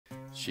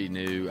she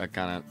knew.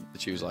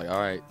 She was like, all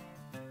right.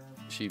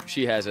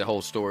 She has a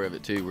whole story of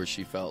it too, where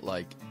she felt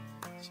like,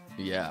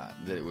 that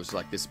it was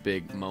like this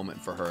big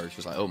moment for her. She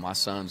was like, oh, my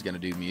son's gonna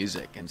do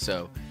music, and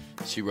so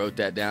she wrote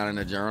that down in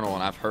a journal,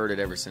 and I've heard it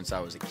ever since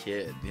I was a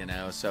kid.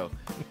 So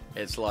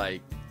it's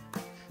like,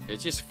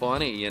 it's just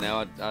funny, me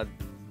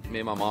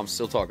and my mom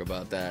still talk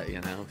about that.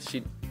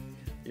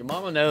 Your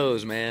mama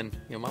knows, man.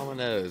 Your mama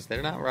knows.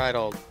 They're not right,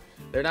 or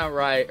they're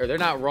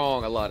not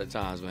wrong a lot of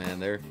times,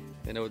 man.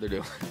 They know what they're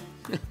doing.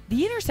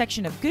 The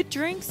intersection of good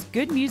drinks,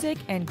 good music,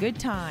 and good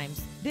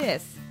times.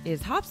 This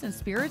is Hops and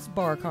Spirits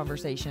Bar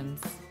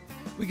Conversations.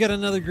 We got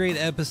another great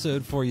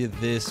episode for you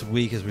this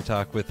week as we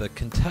talk with a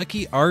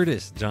Kentucky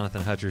artist,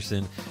 Jonathan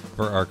Hutcherson,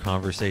 for our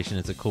conversation.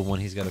 It's a cool one.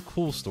 He's got a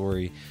cool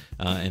story,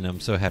 and I'm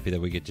so happy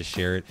that we get to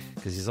share it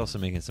because he's also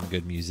making some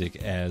good music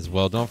as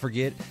well. Don't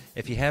forget,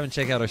 if you haven't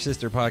checked out our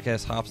sister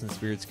podcast, Hops and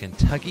Spirits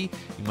Kentucky,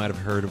 you might have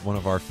heard of one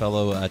of our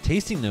fellow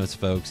Tasting Notes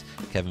folks,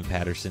 Kevin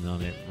Patterson,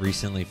 on it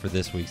recently for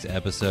this week's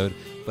episode.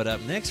 But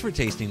up next for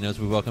Tasting Notes,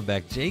 we welcome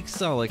back Jake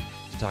Sullick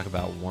to talk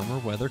about warmer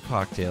weather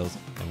cocktails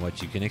and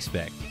what you can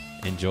expect.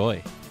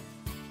 Enjoy.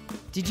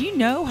 Did you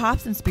know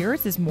Hops and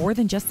Spirits is more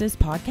than just this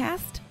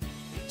podcast?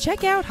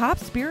 Check out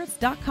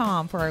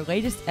hopspirits.com for our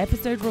latest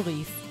episode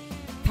release,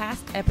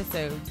 past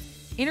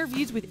episodes,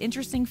 interviews with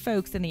interesting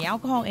folks in the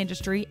alcohol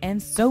industry,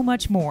 and so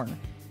much more.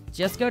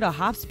 Just go to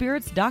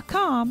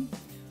hopspirits.com.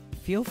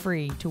 Feel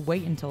free to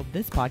wait until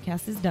this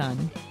podcast is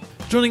done.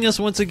 Joining us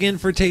once again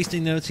for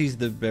Tasting Notes, he's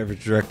the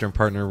beverage director and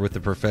partner with the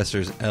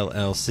Professors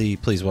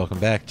LLC. Please welcome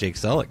back Jake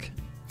Sullick.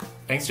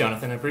 Thanks,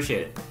 Jonathan. I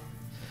appreciate it.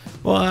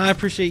 Well, I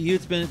appreciate you.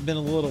 It's been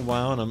a little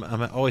while, and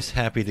I'm always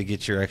happy to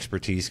get your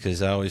expertise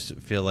because I always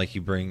feel like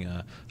you bring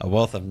a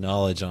wealth of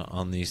knowledge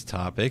on these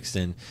topics,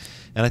 and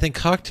I think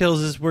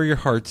cocktails is where your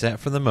heart's at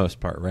for the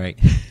most part, right?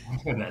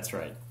 That's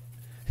right.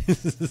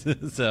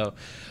 So,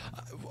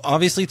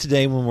 obviously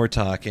today when we're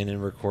talking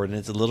and recording,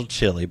 it's a little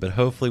chilly, but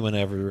hopefully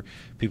whenever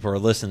people are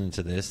listening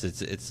to this,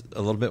 it's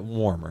a little bit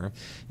warmer.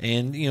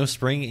 And,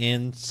 spring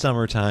and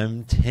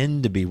summertime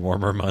tend to be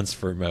warmer months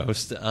for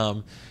most.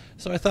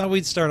 So I thought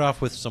we'd start off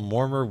with some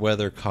warmer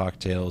weather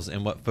cocktails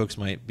and what folks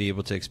might be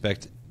able to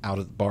expect out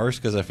at bars,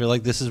 because I feel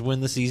like this is when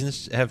the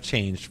seasons have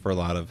changed for a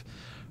lot of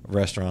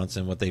restaurants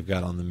and what they've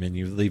got on the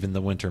menu, leaving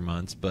the winter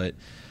months. But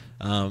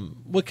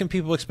what can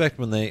people expect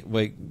when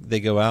they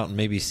go out and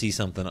maybe see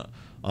something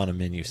on a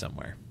menu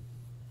somewhere?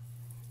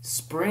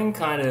 Spring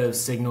kind of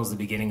signals the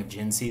beginning of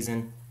gin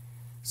season.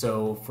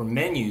 So for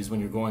menus, when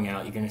you're going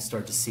out, you're going to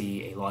start to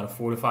see a lot of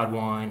fortified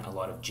wine, a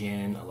lot of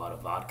gin, a lot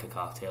of vodka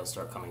cocktails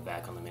start coming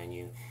back on the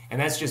menu. And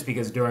that's just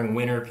because during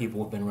winter,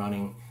 people have been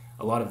running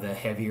a lot of the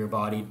heavier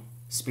bodied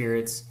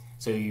spirits.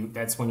 So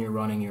that's when you're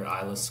running your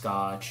Islay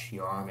Scotch,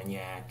 your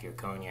Armagnac, your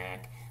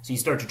Cognac. So you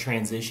start to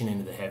transition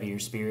into the heavier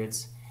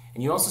spirits.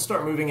 And you also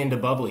start moving into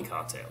bubbly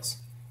cocktails,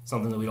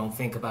 something that we don't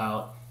think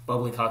about.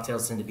 Bubbly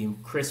cocktails tend to be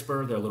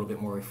crisper, they're a little bit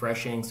more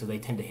refreshing, so they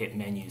tend to hit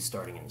menus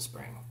starting in the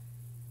spring.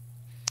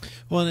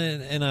 Well,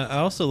 and I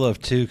also love,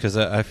 too, because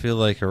I feel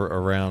like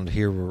around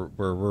here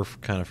where we're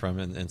kind of from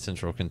in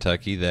central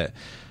Kentucky, that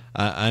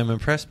I'm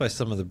impressed by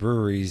some of the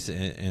breweries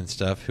and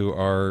stuff who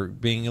are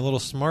being a little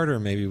smarter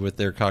maybe with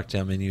their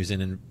cocktail menus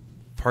and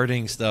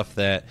imparting stuff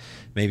that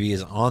maybe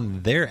is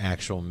on their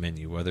actual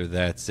menu, whether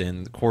that's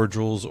in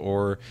cordials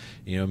or,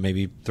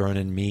 maybe throwing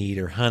in mead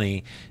or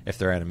honey if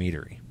they're at a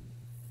meadery.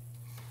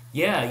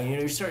 Yeah,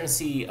 you're starting to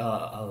see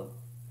a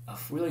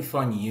really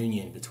fun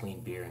union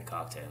between beer and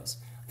cocktails.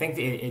 I think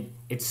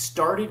it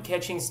started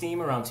catching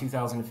steam around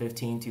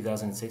 2015,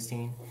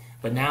 2016,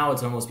 but now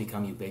it's almost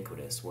become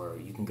ubiquitous where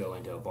you can go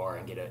into a bar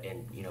and get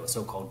a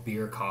so-called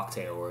beer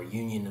cocktail or a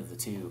union of the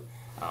two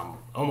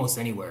almost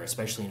anywhere,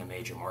 especially in a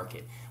major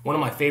market. One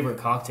of my favorite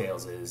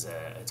cocktails is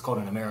it's called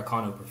an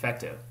Americano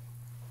Perfecto.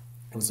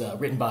 It was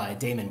written by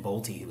Damon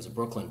Bolte, who was a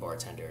Brooklyn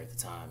bartender at the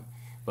time.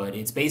 But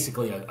it's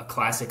basically a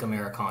classic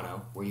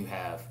Americano where you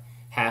have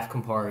half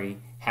Campari,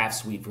 half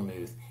sweet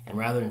vermouth, and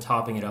rather than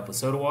topping it up with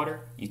soda water,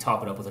 you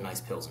top it up with a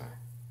nice Pilsner.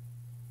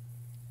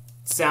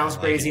 Sounds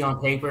crazy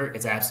on paper.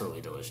 It's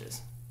absolutely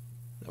delicious.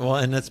 Well,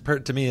 and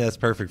to me, that's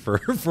perfect for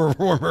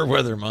warmer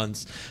weather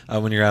months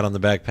when you're out on the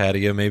back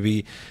patio.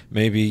 Maybe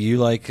you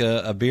like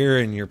a beer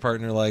and your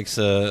partner likes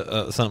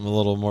something a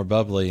little more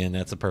bubbly, and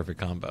that's a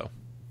perfect combo.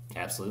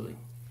 Absolutely.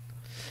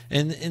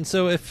 And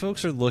so if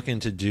folks are looking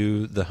to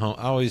do the home,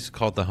 I always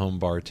call it the home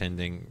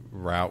bartending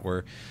route,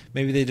 where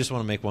maybe they just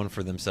want to make one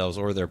for themselves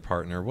or their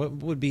partner, what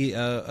would be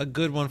a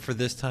good one for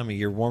this time of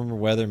year, warmer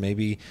weather,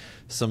 maybe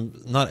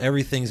not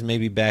everything's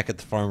maybe back at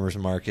the farmer's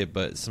market,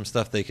 but some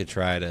stuff they could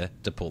try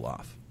to pull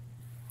off?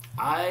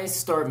 I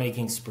start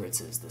making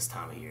spritzes this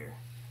time of year.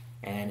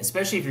 And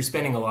especially if you're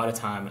spending a lot of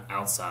time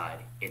outside,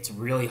 it's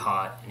really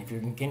hot. And if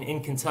you're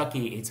in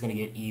Kentucky, it's going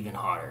to get even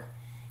hotter.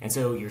 And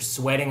so you're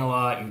sweating a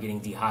lot, you're getting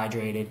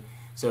dehydrated.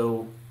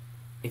 So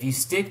if you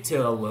stick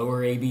to a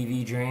lower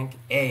ABV drink,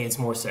 A, it's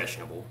more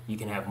sessionable. You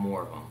can have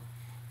more of them.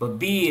 But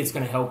B, it's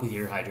going to help with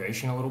your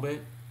hydration a little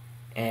bit.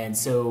 And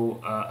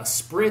so a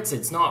spritz,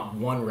 it's not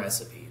one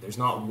recipe. There's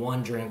not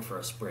one drink for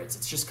a spritz.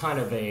 It's just kind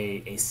of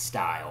a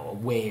style, a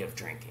way of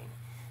drinking.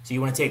 So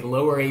you want to take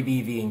lower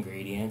ABV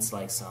ingredients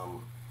like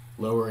some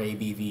lower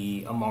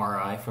ABV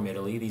Amari from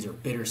Italy. These are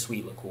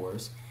bittersweet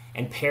liqueurs.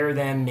 And pair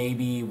them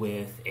maybe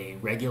with a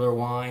regular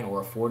wine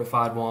or a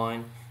fortified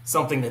wine,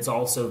 something that's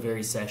also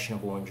very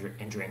sessionable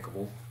and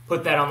drinkable.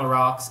 Put that on the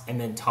rocks and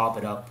then top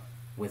it up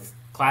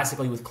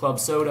classically with club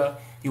soda.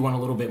 If you want a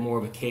little bit more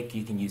of a kick,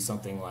 you can use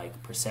something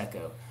like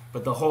Prosecco.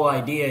 But the whole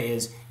idea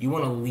is you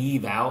want to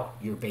leave out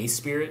your base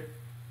spirit.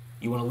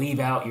 You want to leave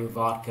out your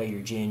vodka,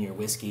 your gin, your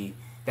whiskey.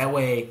 That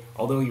way,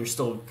 although you're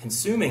still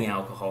consuming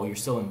alcohol, you're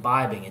still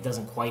imbibing, it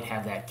doesn't quite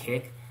have that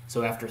kick.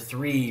 So after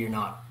 3, you're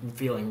not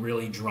feeling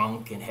really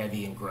drunk and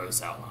heavy and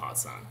gross out in the hot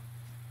sun.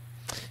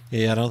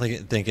 Yeah, I don't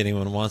think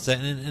anyone wants that.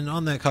 And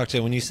on that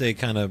cocktail, when you say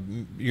kind of,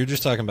 you're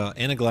just talking about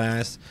in a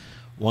glass,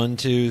 1,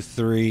 2,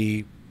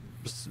 3,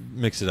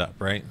 mix it up,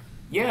 right?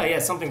 Yeah,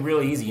 something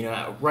really easy.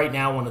 Right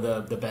now, one of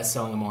the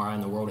best-selling Amari in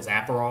the world is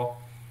Aperol.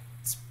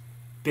 It's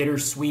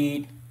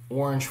bittersweet,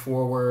 orange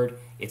forward.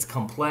 It's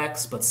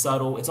complex but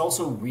subtle. It's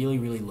also really,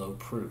 really low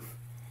proof.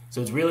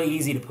 So it's really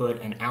easy to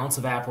put an ounce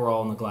of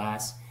Aperol in the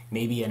glass,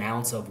 maybe an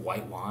ounce of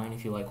white wine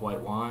if you like white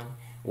wine,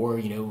 or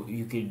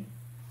you could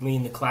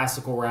lean the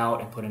classical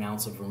route and put an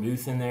ounce of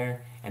vermouth in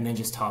there, and then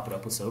just top it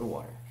up with soda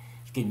water.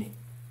 You can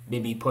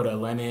maybe put a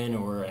lemon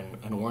or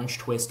an orange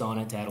twist on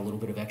it to add a little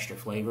bit of extra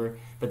flavor.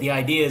 But the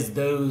idea is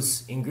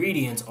those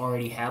ingredients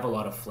already have a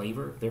lot of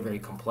flavor. They're very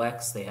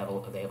complex. They have a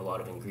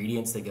lot of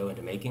ingredients that go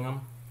into making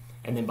them.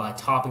 And then by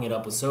topping it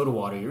up with soda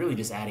water, you're really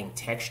just adding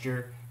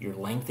texture. You're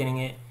lengthening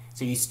it.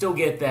 So you still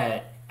get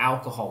that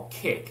alcohol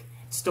kick.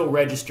 It's still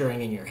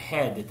registering in your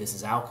head that this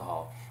is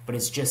alcohol, but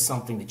it's just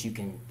something that you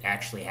can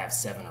actually have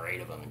 7 or 8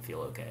 of them and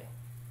feel okay.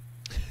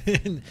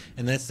 And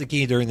that's the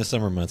key during the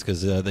summer months,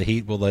 because the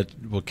heat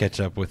will catch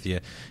up with you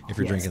if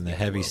you're drinking the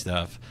heavy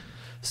stuff.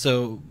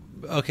 So,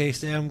 okay,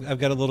 say I've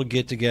got a little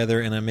get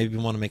together and I maybe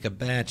want to make a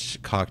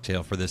batch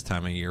cocktail for this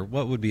time of year.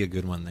 What would be a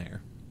good one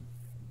there?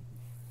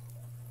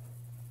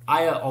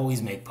 I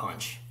always make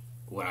punch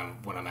when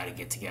I'm at a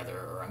get together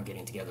or I'm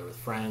getting together with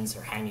friends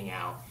or hanging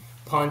out.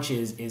 Punch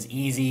is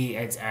easy.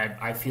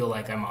 I feel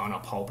like I'm on a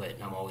pulpit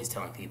and I'm always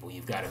telling people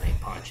you've got to make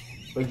punch,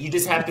 but you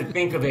just have to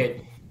think of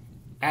it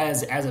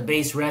as a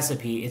base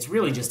recipe. It's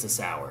really just a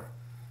sour.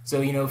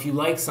 So if you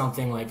like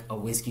something like a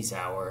whiskey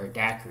sour or a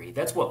daiquiri,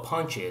 that's what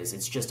punch is.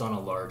 It's just on a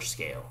large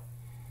scale.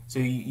 So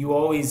you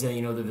always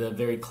the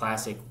very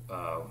classic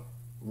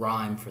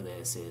rhyme for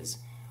this is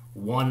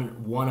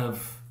one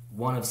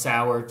of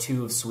sour,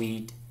 2 of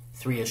sweet,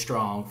 3 of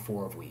strong,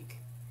 4 of weak.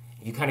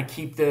 If you kind of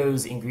keep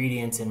those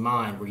ingredients in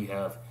mind, where you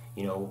have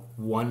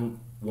one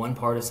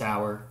part of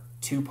sour,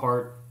 2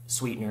 part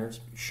sweeteners,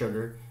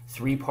 sugar,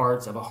 3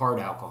 parts of a hard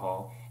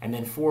alcohol, and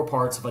then 4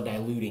 parts of a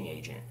diluting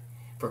agent.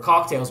 For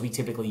cocktails, we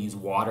typically use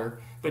water,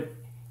 but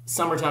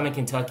summertime in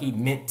Kentucky,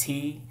 mint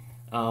tea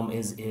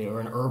or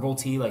an herbal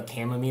tea like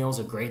chamomile is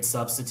a great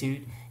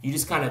substitute. You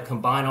just kind of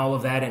combine all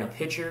of that in a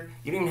pitcher.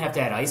 You don't even have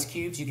to add ice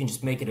cubes. You can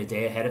just make it a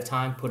day ahead of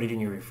time, put it in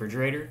your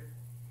refrigerator,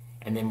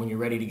 and then when you're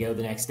ready to go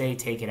the next day,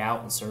 take it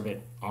out and serve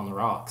it on the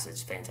rocks.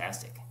 It's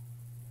fantastic.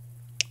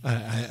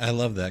 I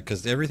love that,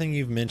 because everything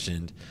you've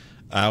mentioned,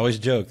 I always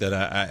joke that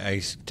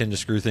I tend to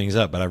screw things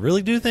up, but I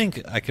really do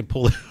think I could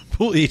pull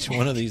each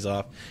one of these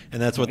off,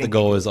 and that's what the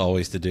goal is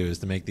always to do, is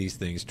to make these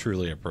things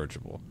truly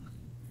approachable.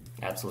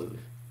 Absolutely.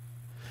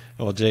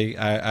 Well, Jay,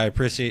 I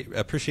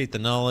appreciate the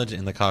knowledge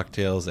and the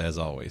cocktails as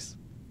always.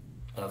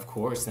 Of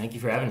course. Thank you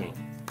for having me.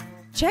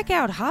 Check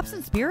out Hops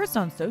and Spirits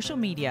on social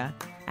media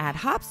at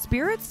Hops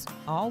Spirits,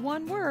 all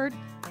one word,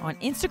 on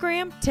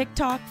Instagram,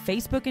 TikTok,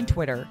 Facebook, and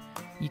Twitter.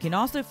 You can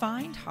also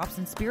find Hops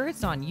and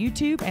Spirits on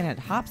YouTube and at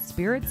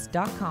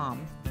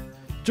hopspirits.com.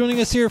 Joining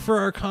us here for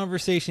our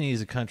conversation,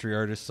 he's a country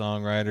artist,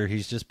 songwriter.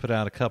 He's just put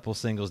out a couple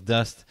singles,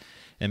 Dust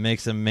and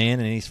Makes a Man,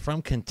 and he's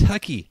from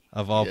Kentucky,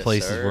 of all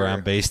places, where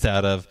I'm based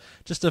out of,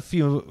 just a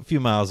few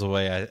miles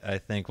away, I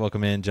think.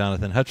 Welcome in,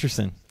 Jonathan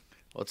Hutcherson.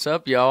 What's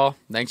up, y'all?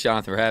 Thanks,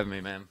 Jonathan, for having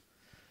me, man.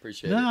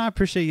 Appreciate it. I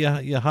appreciate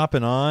you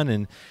hopping on,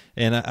 and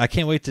I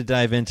can't wait to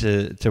dive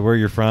into where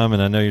you're from.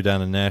 And I know you're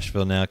down in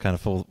Nashville now, kind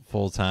of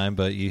full time,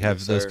 but you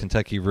have those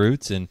Kentucky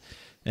roots, and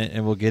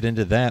we'll get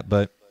into that.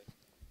 But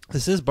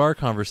this is bar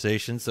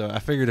conversation, so I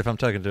figured if I'm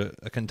talking to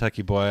a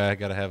Kentucky boy, I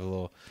got to have a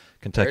little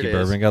Kentucky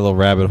bourbon. Got a little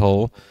Rabbit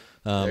Hole,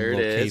 there it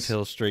little is. Cave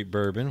Hill straight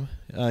bourbon.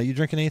 You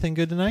drinking anything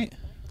good tonight?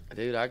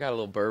 Dude, I got a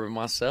little bourbon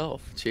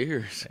myself.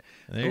 Cheers.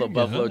 There A little you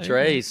go. Buffalo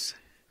Trace.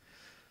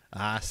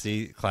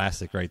 See,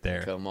 classic right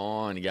there. Come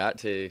on, you got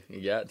to.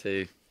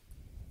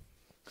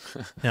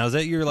 Now, is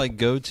that your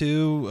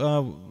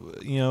go-to,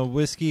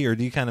 whiskey, or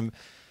do you kind of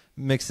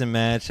mix and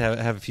match,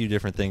 have a few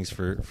different things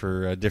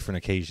for different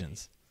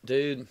occasions?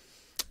 Dude,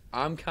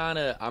 I'm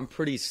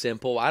pretty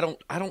simple. I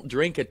don't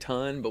drink a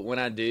ton, but when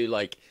I do,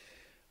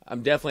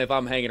 I'm definitely, if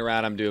I'm hanging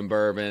around, I'm doing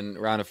bourbon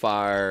around a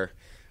fire.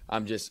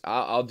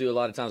 I'll do a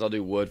lot of times. I'll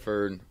do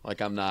Woodford.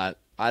 I'm not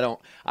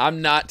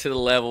to the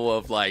level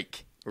of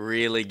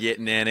really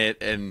getting in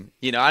it. And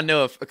I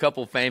know a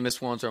couple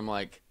famous ones where I'm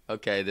like,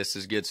 okay, this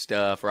is good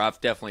stuff. Or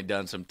I've definitely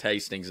done some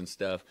tastings and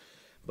stuff.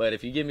 But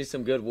if you give me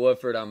some good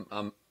Woodford,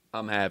 I'm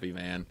happy,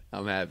 man.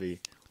 I'm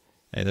happy.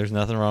 Hey, there's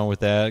nothing wrong with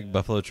that.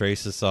 Buffalo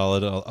Trace is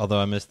solid, although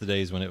I miss the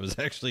days when it was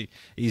actually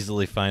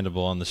easily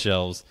findable on the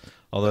shelves.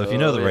 Although if you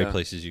know the right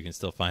places, you can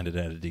still find it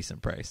at a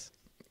decent price.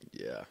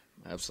 Yeah,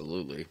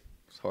 absolutely.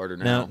 It's harder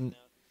now.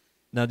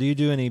 Now, do you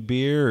do any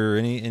beer or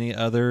any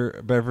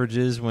other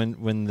beverages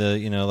when the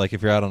like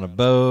if you're out on a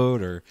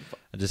boat or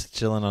just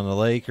chilling on the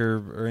lake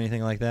or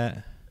anything like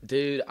that?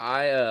 Dude,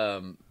 I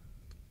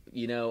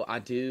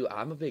do.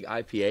 I'm a big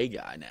IPA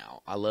guy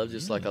now. I love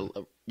just like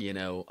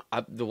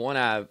the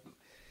one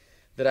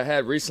that I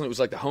had recently was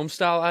like the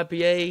Homestyle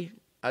IPA.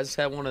 I just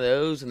had one of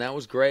those, and that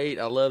was great.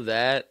 I love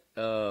that.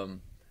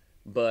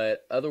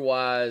 But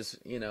otherwise,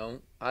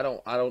 I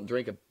don't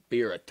drink a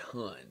beer a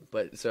ton.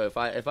 But so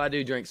if I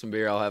do drink some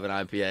beer, I'll have an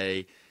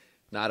IPA,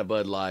 not a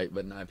Bud Light,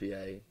 but an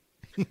IPA.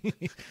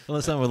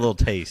 Well, something with a little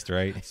taste,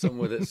 right? Something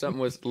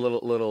with a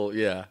little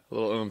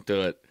oomph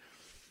to it.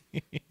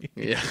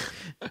 Yeah.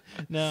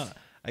 Now,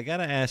 I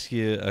gotta ask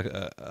you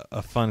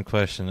a fun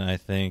question. I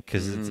think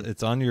because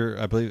it's on your,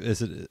 I believe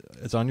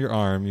it's on your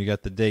arm. You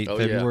got the date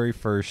February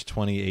 1st,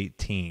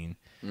 2018.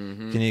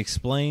 Can you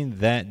explain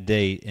that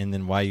date and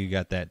then why you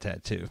got that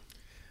tattoo?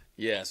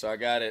 Yeah, so I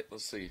got it.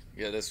 Let's see.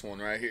 Yeah, this one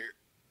right here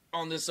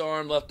on this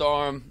arm, left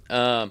arm.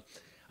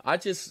 I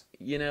just,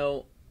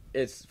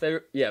 it's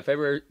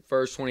February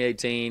 1st,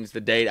 2018 is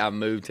the date I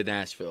moved to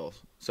Nashville.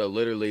 So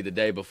literally the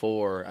day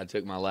before I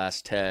took my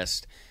last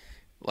test,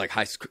 in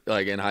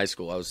high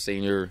school, I was a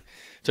senior,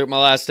 took my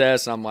last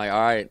test, and I'm like,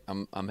 all right,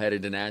 I'm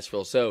headed to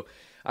Nashville. So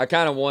I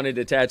kind of wanted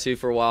a tattoo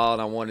for a while,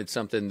 and I wanted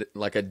something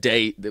like a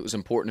date that was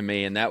important to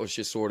me, and that was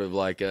just sort of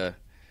like a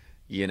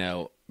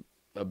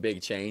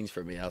big change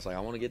for me. I was like, I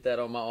want to get that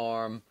on my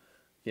arm,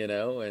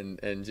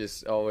 and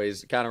just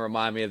always kind of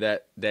remind me of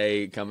that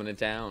day coming to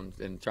town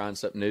and trying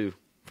something new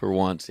for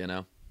once,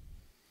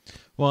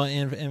 Well,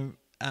 and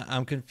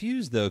I'm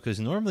confused, though,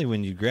 because normally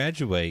when you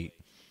graduate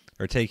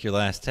or take your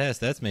last test,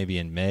 that's maybe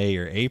in May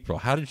or April.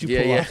 How did you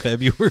pull off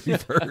February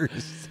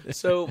 1st?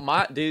 So,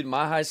 my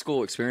high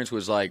school experience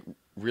was,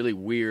 really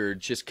weird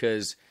just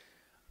because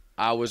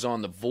I was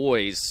on The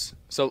Voice.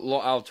 So,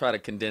 I'll try to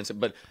condense it.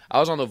 But I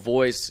was on The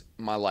Voice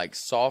my,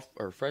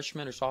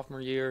 freshman or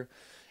sophomore year.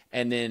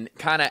 And then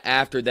kind of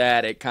after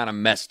that, it kind of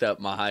messed up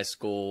my high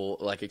school,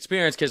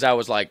 experience because I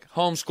was,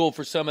 homeschooled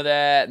for some of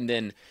that. And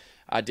then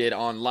I did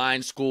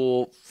online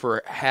school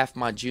for half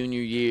my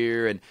junior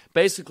year. And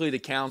basically the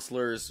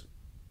counselors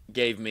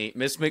gave me,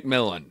 Miss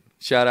McMillan,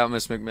 shout out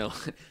Miss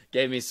McMillan,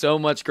 gave me so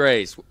much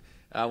grace.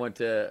 I went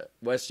to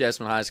West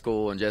Jessamine High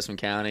School in Jessamine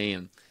County,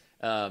 and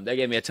they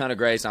gave me a ton of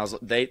grace. And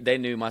they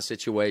knew my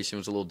situation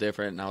was a little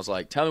different. And I was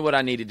like, tell me what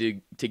I need to do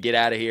to get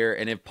out of here,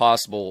 and if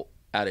possible,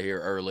 out of here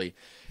early.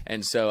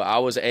 And so I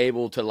was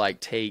able to,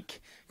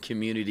 take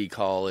community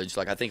college.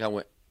 I think I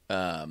went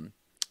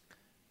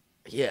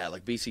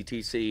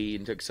BCTC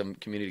and took some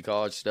community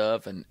college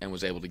stuff and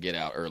was able to get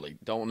out early.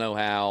 Don't know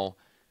how,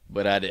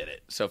 but I did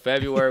it. So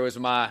February was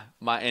my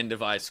end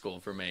of high school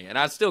for me. And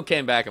I still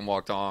came back and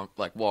walked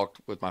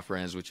with my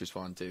friends, which was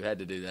fun too. Had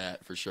to do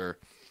that for sure.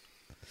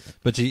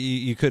 But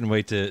you couldn't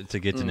wait to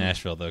get to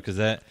Nashville, though, because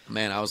that...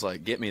 Man, I was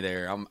like, get me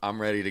there.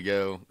 I'm ready to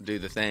go do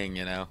the thing,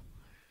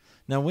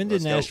 Now, when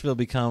did Nashville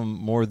become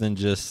more than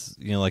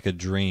just, like a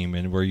dream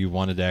and where you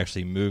wanted to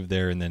actually move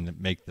there and then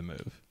make the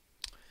move?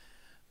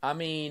 I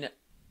mean,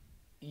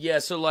 yeah,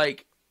 so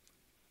it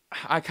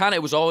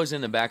was always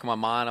in the back of my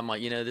mind. I'm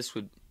like, this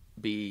would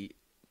be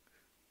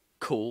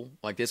cool.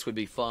 This would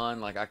be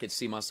fun. I could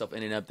see myself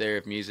ending up there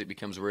if music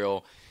becomes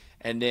real.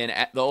 And then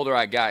the older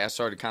I got, I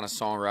started kind of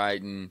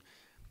songwriting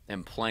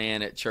and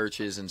playing at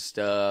churches and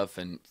stuff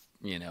and,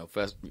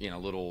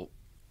 little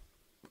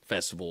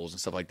festivals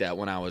and stuff like that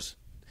when I was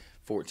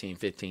 14,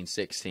 15,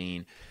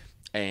 16,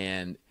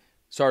 and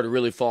started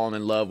really falling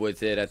in love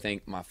with it. I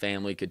think my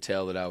family could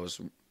tell that I was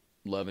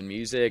loving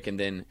music, and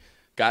then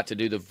got to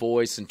do The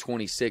Voice in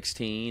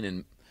 2016,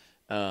 and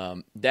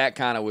that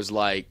kind of was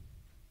like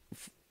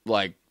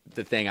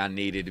the thing I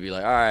needed to be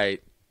like, all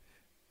right,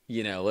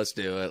 let's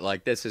do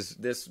it.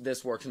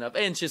 This works enough,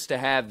 and just to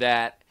have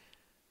that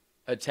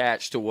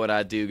attached to what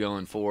I do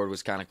going forward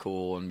was kind of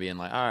cool, and being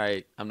like, all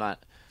right,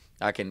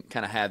 I can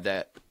kind of have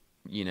that,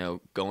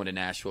 going to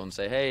Nashville and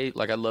say, hey,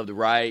 I'd love to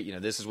write,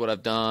 this is what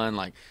I've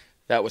done.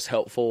 That was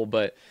helpful.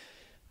 But,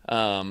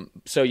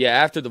 so yeah,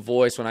 after The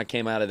Voice, when I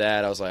came out of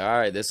that, I was like, all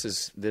right, this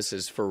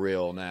is for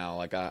real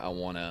now. I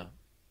want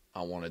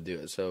to do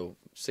it. So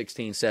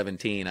 16,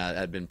 17,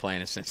 I'd been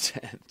playing it since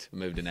then to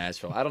move to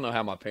Nashville. I don't know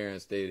how my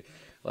parents did.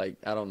 I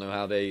don't know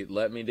how they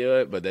let me do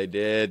it, but they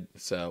did.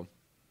 So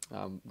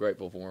I'm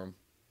grateful for them.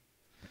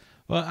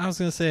 Well, I was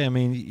going to say,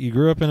 you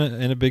grew up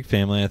in a big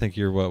family. I think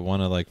you're one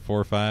of 4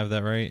 or 5, is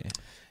that right?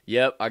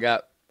 Yep.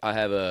 I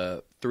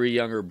have 3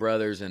 younger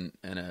brothers and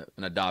an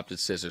adopted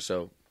sister,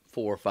 so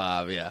 4 or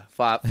 5, yeah.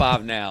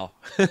 5 now.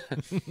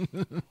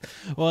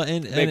 Well,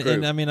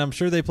 and I'm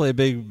sure they play a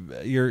big,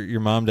 your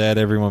mom, dad,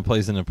 everyone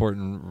plays an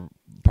important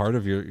part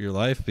of your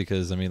life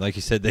because I mean, like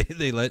you said,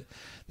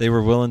 they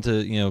were willing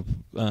to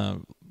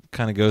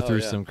kind of go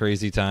through some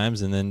crazy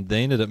times, and then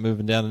they ended up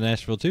moving down to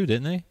Nashville too,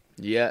 didn't they?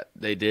 Yeah,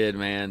 they did,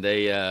 man.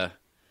 They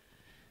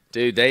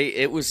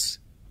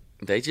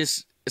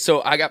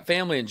so I got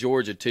family in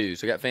Georgia too.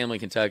 So I got family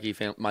in Kentucky.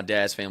 My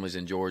dad's family's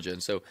in Georgia,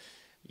 and so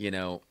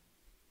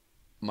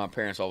my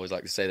parents always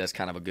like to say that's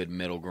kind of a good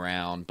middle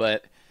ground.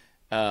 But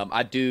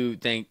I do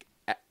think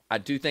I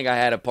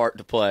had a part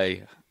to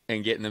play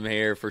in getting them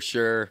here for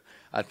sure.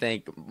 I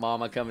think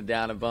Mama coming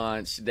down a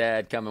bunch,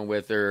 Dad coming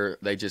with her,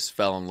 they just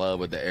fell in love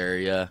with the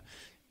area,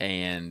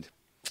 and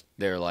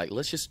they're like,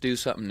 let's just do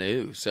something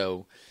new.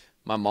 So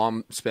my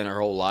mom spent her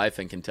whole life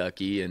in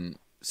Kentucky and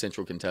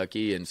central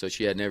Kentucky, and so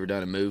she had never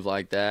done a move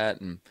like that.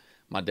 And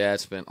my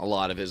dad spent a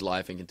lot of his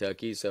life in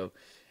Kentucky, so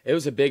it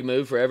was a big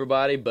move for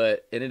everybody,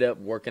 but ended up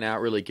working out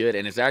really good.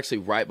 And it's actually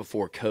right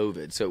before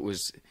COVID, so it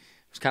was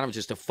kind of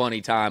just a funny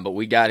time. But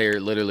we got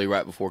here literally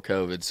right before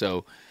COVID,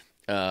 so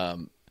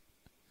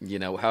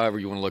however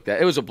you want to look at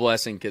it, it was a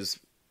blessing because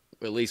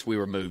at least we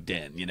were moved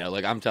in.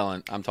 Like I'm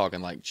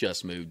talking like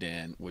just moved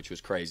in, which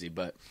was crazy.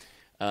 But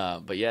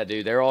yeah,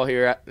 dude, they're all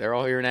here. They're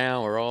all here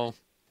now. We're all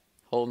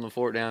holding the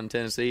fort down in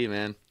Tennessee,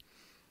 man.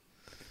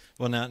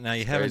 Well, now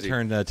you haven't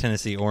turned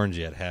Tennessee orange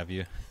yet, have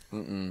you?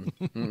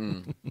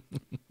 Mm-mm.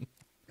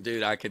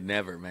 Dude, I could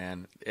never,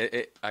 man.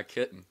 I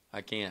couldn't.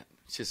 I can't.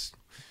 It's just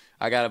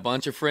I got a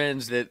bunch of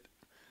friends that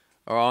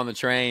are on the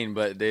train,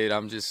 but dude,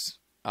 I'm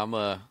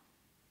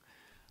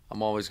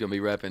always gonna be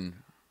repping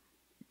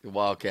the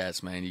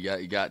Wildcats, man.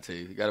 You got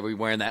to be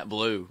wearing that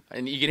blue,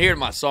 and you can hear it in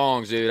my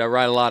songs, dude. I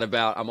write a lot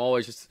about. I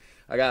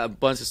got a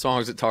bunch of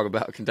songs that talk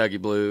about Kentucky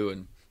blue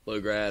and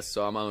bluegrass,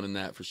 so I'm owning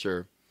that for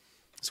sure.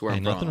 That's where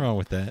I'm from. Nothing wrong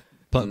with that.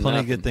 Plenty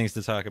of good things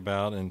to talk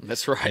about, and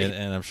that's right.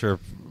 And I'm sure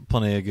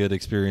plenty of good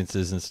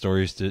experiences and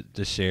stories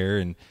to share.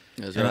 And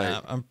that's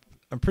right.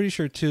 I'm pretty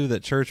sure too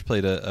that church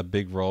played a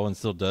big role and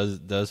still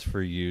does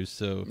for you.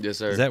 So yes,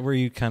 sir. Is that where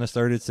you kind of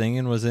started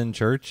singing? Was in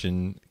church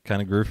and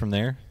kind of grew from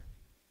there?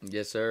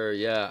 Yes, sir.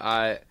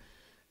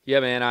 Yeah,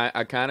 man.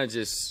 I kind of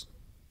just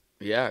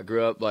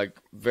grew up like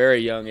very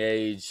young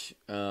age,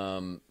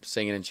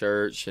 singing in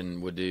church,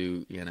 and would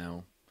do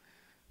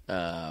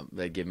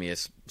they'd give me a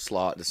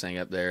slot to sing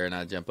up there, and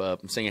I'd jump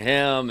up and sing a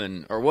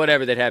hymn or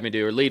whatever they'd have me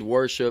do, or lead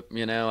worship.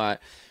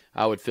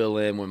 I would fill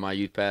in when my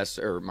youth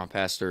pastor or my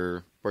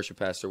worship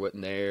pastor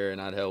wasn't there,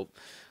 and I'd help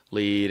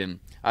lead. And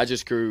I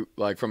just grew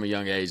like from a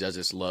young age. I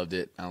just loved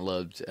it. I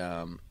loved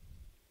how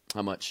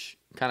much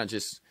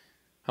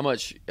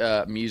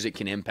music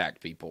can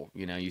impact people.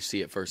 You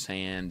see it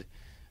firsthand.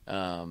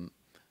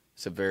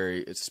 It's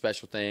a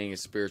special thing, a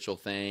spiritual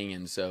thing,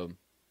 and so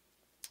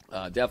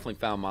definitely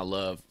found my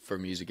love for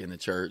music in the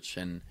church,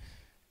 and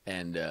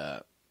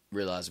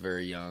realized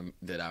very young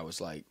that I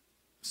was like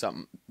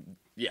something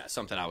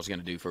I was going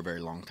to do for a very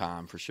long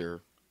time, for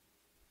sure.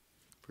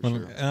 And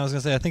I was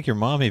going to say, I think your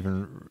mom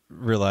even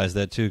realized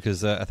that too,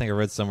 because I think I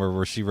read somewhere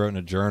where she wrote in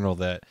a journal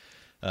that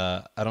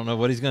I don't know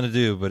what he's going to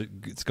do, but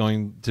it's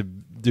going to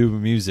do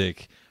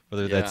music,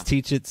 whether that's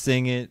teach it,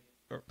 sing it,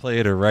 or play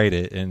it, or write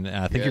it. And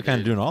I think you're kind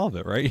of doing all of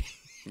it, right?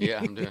 Yeah,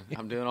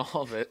 I'm doing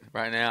all of it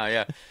right now.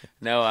 Yeah,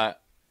 no,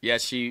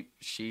 she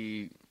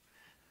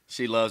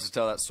loves to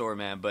tell that story,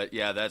 man. But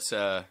yeah, that's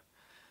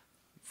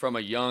from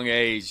a young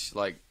age.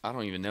 Like I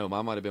don't even know.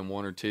 Mine might have been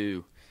 1 or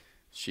 2.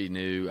 She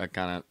knew.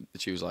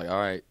 She was like, all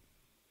right.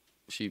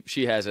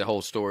 She has a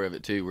whole story of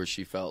it too, where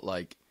she felt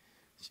like,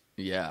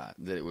 that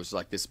it was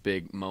like this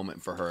big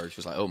moment for her. She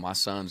was like, oh, my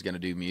son's gonna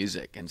do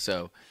music, and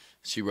so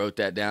she wrote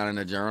that down in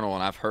a journal,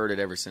 and I've heard it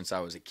ever since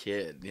I was a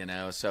kid.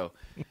 So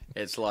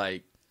it's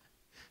like,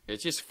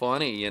 it's just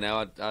funny, me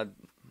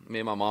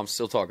and my mom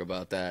still talk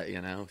about that,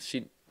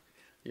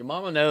 your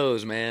mama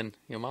knows, man.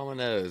 Your mama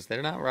knows.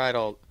 They're not right,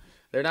 or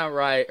they're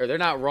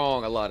not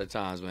wrong a lot of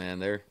times, man.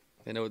 They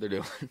know what they're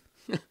doing.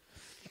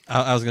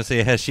 I was gonna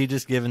say, has she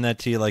just given that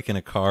to you like in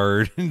a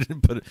card,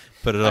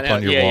 put it up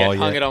on your wall? Yeah,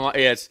 hung it on my.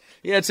 It's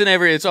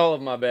it's all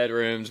of my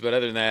bedrooms, but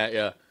other than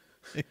that,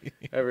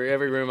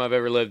 every room I've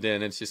ever lived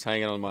in, it's just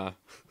hanging on my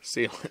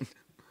ceiling.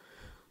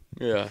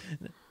 Yeah.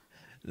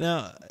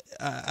 Now,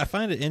 I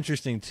find it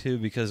interesting too,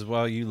 because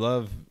while you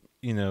love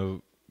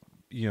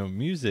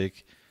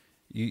music,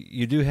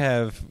 you do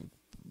have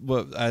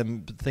what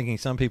I'm thinking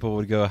some people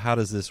would go, how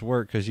does this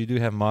work? Because you do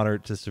have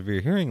moderate to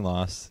severe hearing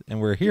loss and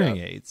wear hearing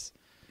aids.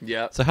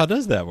 Yeah. So how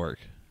does that work?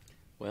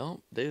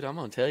 Well, dude, I'm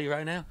gonna tell you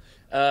right now.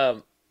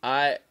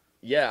 I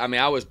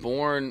was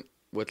born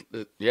with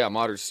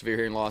moderate to severe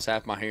hearing loss,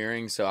 half my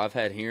hearing. So I've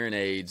had hearing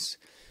aids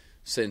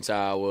since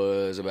I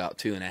was about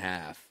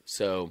 2.5.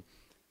 So,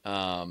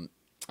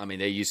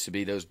 they used to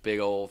be those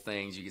big old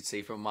things you could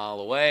see from a mile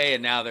away,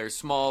 and now they're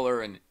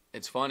smaller. And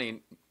it's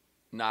funny,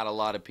 not a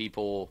lot of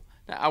people.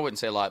 I wouldn't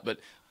say a lot, but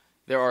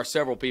there are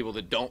several people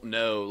that don't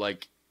know,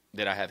 like,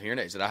 that I have hearing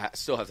aids, that I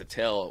still have to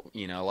tell,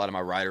 a lot of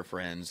my writer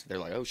friends. They're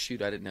like, oh,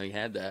 shoot, I didn't know you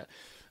had that.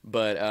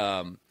 But,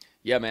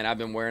 man, I've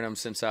been wearing them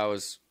since I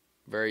was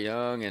very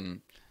young,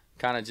 and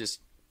kind of just,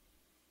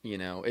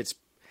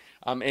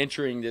 I'm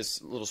entering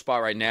this little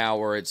spot right now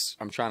where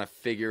I'm trying to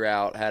figure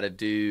out how to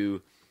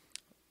do.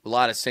 A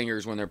lot of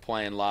singers, when they're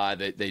playing live,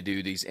 they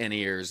do these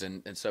in-ears,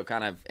 and so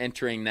kind of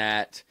entering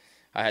that,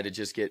 I had to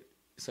just get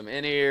some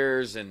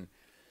in-ears, and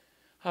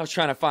I was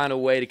trying to find a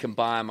way to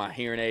combine my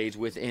hearing aids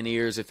with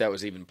in-ears if that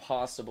was even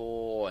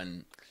possible,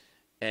 and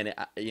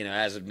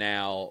as of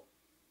now,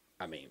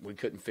 I mean, we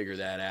couldn't figure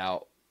that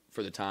out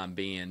for the time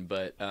being,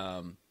 but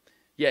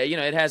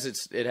it has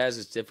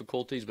its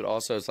difficulties, but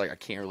also it's like I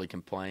can't really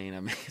complain. I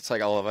mean, it's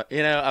like all of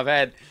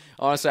it.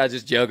 Honestly, I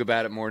just joke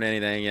about it more than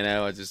anything.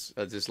 I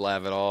just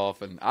laugh it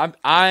off, and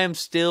I'm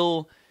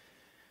still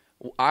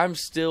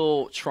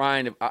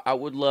trying to. I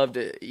would love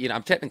to.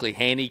 I'm technically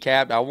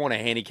handicapped. I want a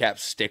handicap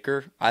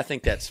sticker. I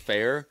think that's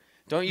fair.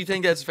 Don't you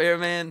think that's fair,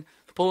 man?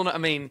 I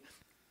mean,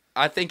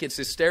 I think it's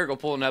hysterical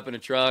pulling up in a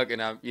truck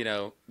and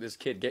this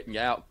kid getting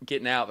out,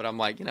 but I'm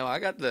like, I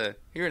got the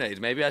hearing aids.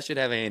 Maybe I should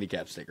have a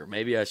handicap sticker.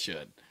 Maybe I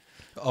should.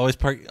 Always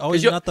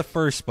not the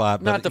first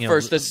spot, but not the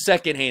first, the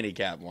second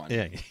handicap one.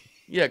 Yeah.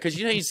 Yeah, because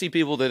you see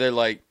people that they're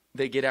like,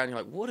 they get out and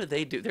you're like, what do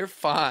they do? They're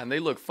fine. They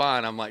look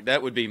fine. I'm like,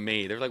 that would be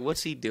me. They're like,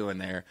 what's he doing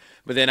there?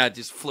 But then I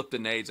just flip the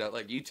nades out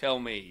like, you tell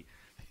me.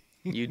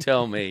 You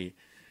tell me.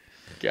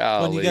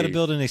 Golly. Well, you got to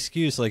build an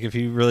excuse. Like if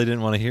you really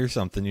didn't want to hear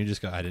something, you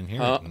just go, I didn't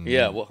hear it.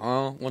 Yeah.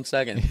 Well, 1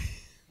 second.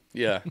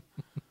 Yeah.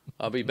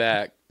 I'll be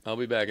back.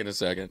 In a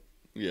second.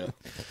 Yeah.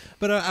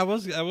 But I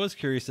was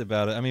curious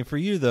about it. I mean, for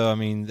you though, I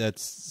mean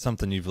that's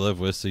something you've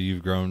lived with, so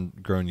you've grown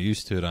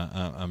used to it.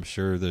 I'm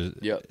sure.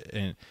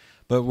 Yep.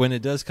 But when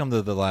it does come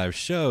to the live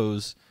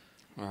shows,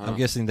 I'm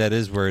guessing that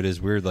is where it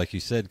is weird, like you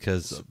said,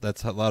 because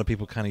that's a lot of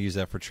people kind of use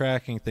that for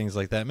tracking things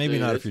like that. Maybe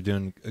not if you're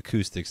doing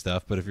acoustic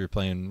stuff, but if you're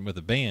playing with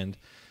a band.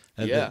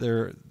 Yeah.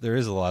 There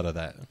is a lot of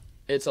that.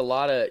 It's a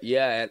lot of,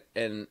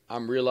 and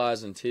I'm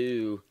realizing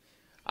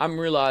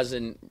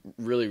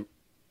really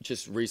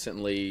just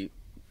recently,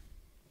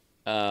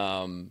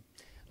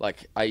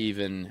 like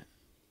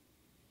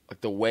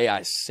the way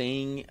I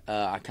sing,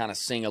 I kind of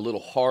sing a little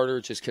harder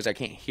just because I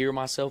can't hear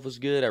myself as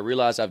good. I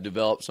realize I've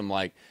developed some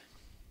I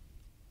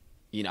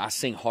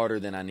sing harder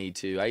than I need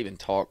to. I even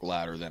talk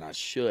louder than I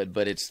should,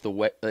 but it's the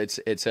way, I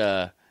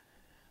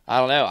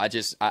don't know.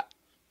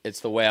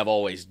 It's the way I've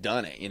always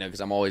done it, because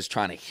I'm always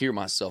trying to hear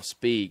myself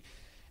speak.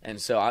 And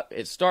so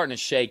it's starting to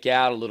shake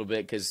out a little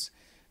bit because,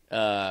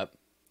 I'm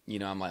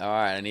like, all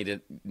right, I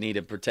need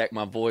to protect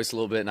my voice a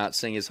little bit, not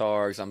sing as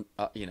hard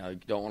because you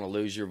don't want to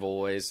lose your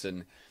voice.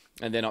 And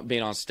then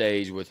being on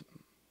stage with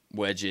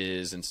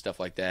wedges and stuff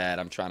like that,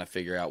 I'm trying to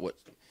figure out what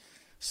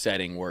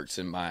setting works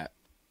in my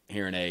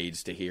hearing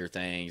aids to hear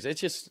things.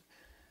 It's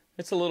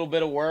a little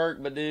bit of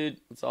work, but dude,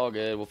 it's all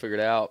good. We'll figure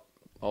it out.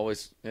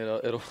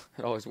 It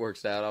always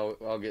works out.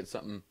 I'll get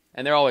something,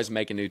 and they're always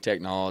making new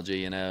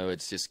technology.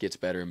 It just gets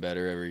better and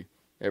better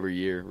every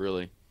year,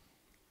 really.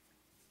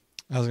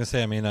 I was gonna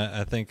say, I mean,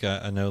 I think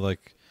I know,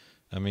 like,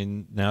 I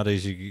mean,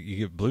 nowadays you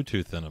get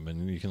Bluetooth in them,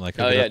 and you can hook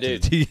it up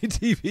dude. to the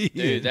TV.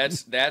 Dude,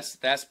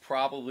 that's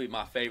probably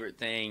my favorite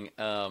thing.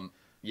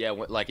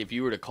 Like if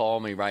you were to call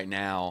me right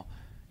now,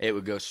 it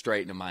would go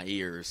straight into my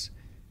ears,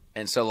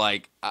 and so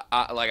like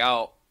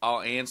I'll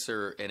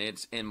answer, and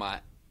it's in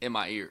my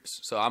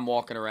ears. So I'm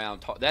walking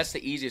around. That's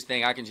the easiest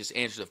thing. I can just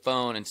answer the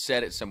phone and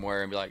set it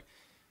somewhere and be like,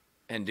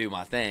 and do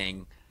my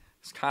thing.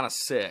 It's kind of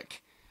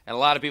sick. And a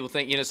lot of people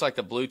think, it's like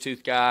the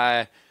Bluetooth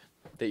guy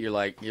that you're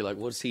like,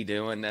 what's he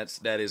doing?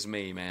 That is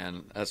me,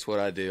 man. That's what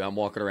I do. I'm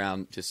walking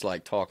around just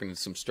like talking to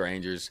some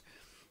strangers,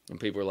 and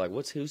people are like,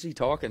 who's he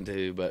talking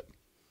to? But,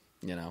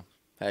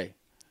 hey.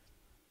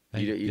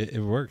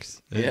 It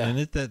works. Yeah.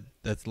 And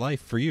that's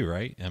life for you,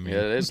 right? I mean,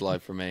 yeah, it is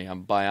life for me.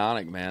 I'm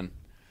bionic, man.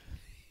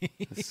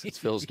 It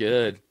feels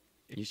good.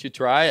 You should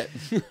try it.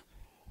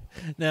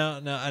 Now,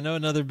 I know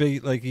another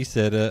big, like you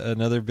said,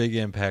 another big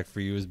impact for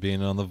you is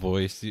being on The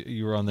Voice.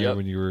 You were on there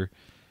when you were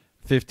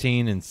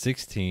 15 and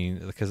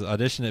 16, because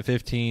audition at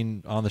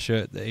 15, on the show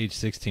at the age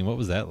 16. What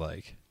was that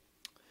like?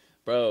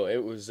 Bro,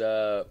 it was,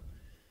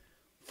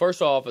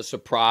 first off, a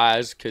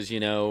surprise, because,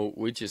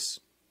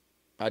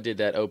 I did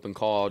that open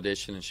call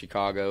audition in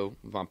Chicago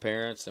with my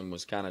parents and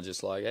was kind of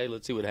just like, hey,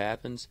 let's see what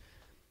happens.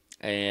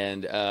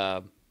 And,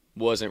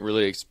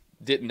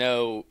 didn't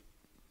know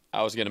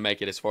I was going to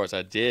make it as far as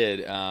I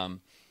did.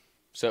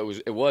 So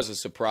it was a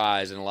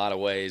surprise in a lot of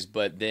ways.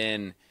 But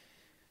then,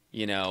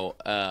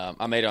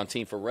 I made it on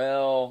Team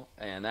Pharrell,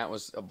 and that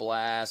was a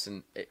blast.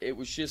 And it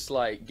was just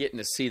like getting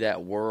to see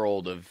that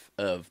world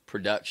of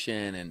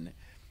production and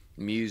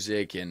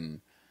music.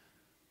 And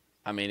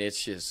I mean,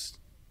 it's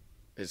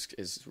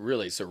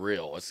really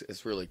surreal.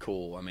 It's really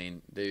cool. I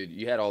mean, dude,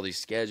 you had all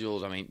these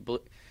schedules. I mean,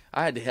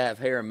 I had to have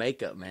hair and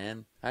makeup,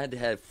 man. I had to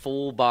have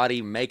full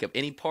body makeup.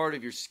 Any part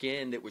of your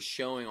skin that was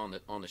showing on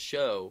the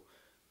show,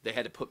 they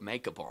had to put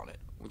makeup on it,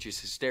 which is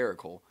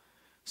hysterical.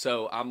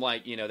 So I'm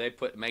like, they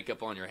put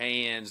makeup on your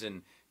hands,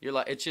 and you're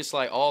like, it's just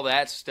like all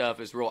that stuff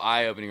is real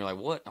eye opening. You're like,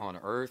 what on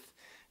earth?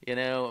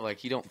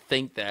 Like you don't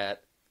think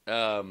that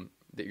you're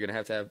gonna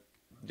have to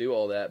do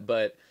all that,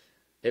 but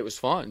it was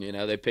fun.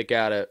 They pick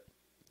out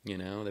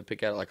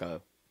like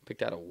a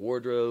picked out a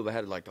wardrobe. I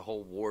had like the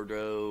whole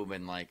wardrobe,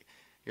 and like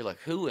you're like,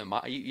 who am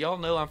I? Y'all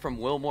know I'm from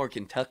Wilmore,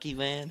 Kentucky,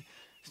 man.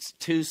 It's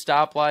 2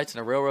 stoplights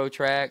and a railroad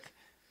track.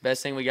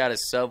 Best thing we got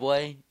is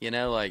Subway. You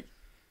know,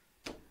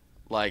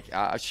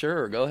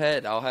 sure, go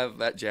ahead. I'll have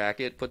that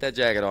jacket. Put that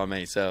jacket on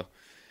me. So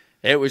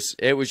it was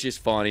just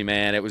funny,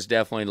 man. It was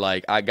definitely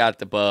like I got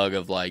the bug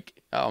of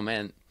like, oh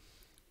man,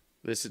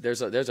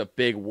 there's a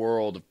big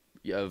world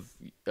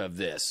of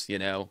this, you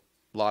know,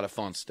 a lot of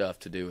fun stuff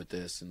to do with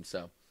this, and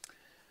so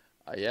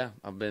yeah,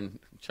 I've been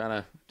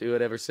trying to do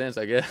it ever since,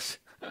 I guess.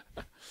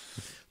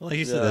 Well, like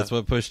you said, that's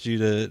what pushed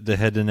you to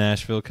head to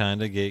Nashville,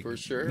 kind of. For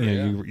sure,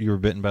 you were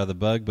bitten by the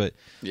bug, but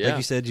like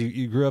you said,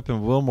 you grew up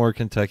in Wilmore,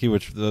 Kentucky,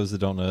 which for those that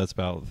don't know, that's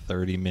about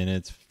 30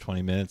 minutes,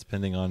 20 minutes,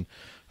 depending on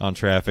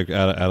traffic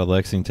out of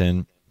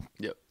Lexington.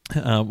 Yep.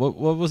 What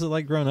was it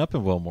like growing up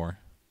in Wilmore?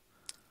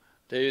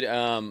 Dude,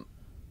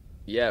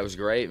 yeah, it was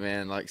great,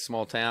 man. Like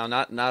small town,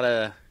 not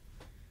a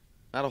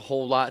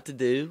whole lot to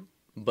do,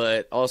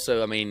 but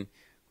also, I mean,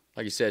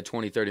 like you said,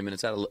 20, 30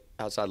 minutes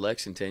outside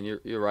Lexington,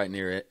 you're right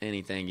near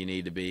anything you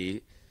need to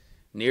be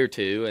near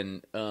to,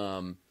 and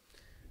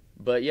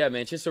but yeah,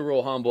 man, just a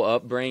real humble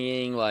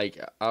upbringing. Like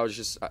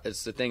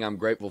it's the thing I'm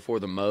grateful for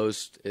the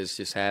most is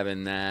just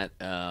having that,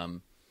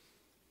 growing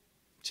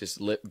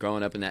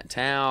up in that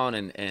town,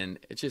 and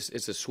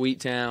it's a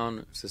sweet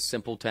town, it's a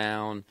simple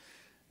town,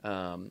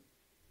 a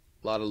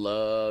lot of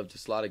love,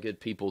 just a lot of good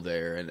people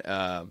there, and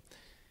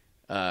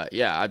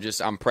yeah,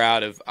 I'm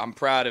proud of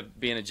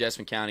being a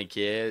Jessamine County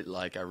kid.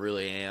 Like I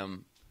really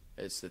am.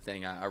 It's the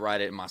thing. I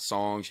write it in my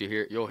songs.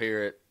 You'll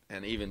hear it,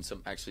 and even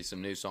some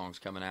new songs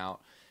coming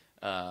out.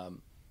 I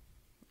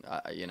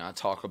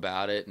talk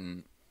about it,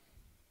 and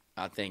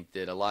I think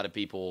that a lot of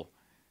people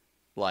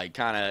like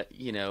kind of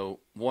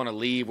want to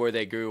leave where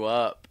they grew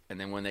up, and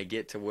then when they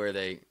get to where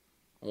they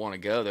want to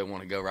go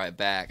right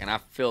back. And I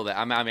feel that.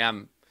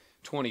 I'm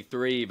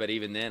 23, but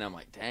even then I'm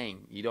like,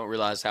 dang, you don't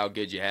realize how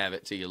good you have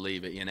it till you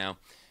leave it, you know?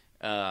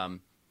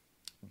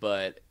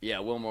 But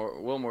yeah,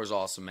 Wilmore's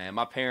awesome, man.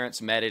 My parents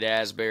met at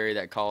Asbury,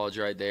 that college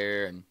right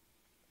there, and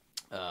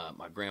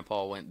my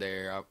grandpa went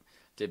there. I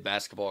did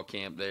basketball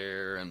camp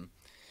there, and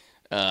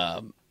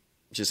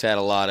just had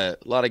a lot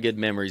of good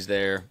memories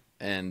there.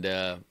 And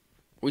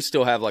we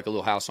still have like a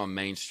little house on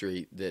Main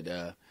Street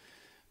that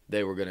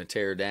they were going to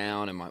tear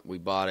down, and we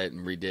bought it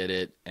and redid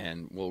it,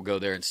 and we'll go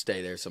there and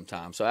stay there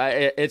sometime. So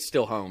it's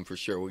still home for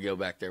sure. We go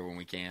back there when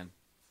we can.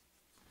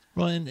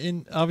 Well,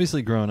 and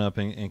obviously growing up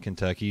in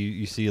Kentucky,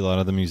 you see a lot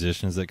of the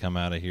musicians that come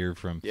out of here,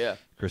 from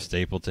Chris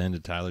Stapleton to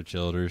Tyler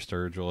Childers,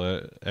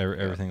 Sturgill,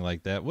 everything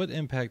like that. What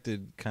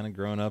impacted kind of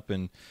growing up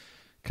in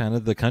kind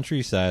of the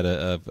countryside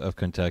of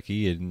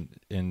Kentucky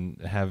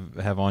and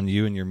have on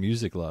you and your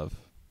music love?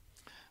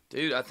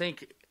 Dude, I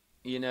think,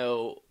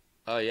 oh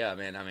yeah,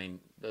 man, I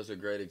mean, those are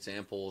great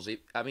examples.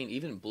 I mean,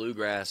 even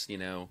bluegrass,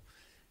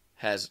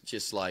 has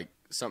just like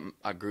something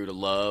I grew to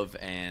love,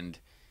 and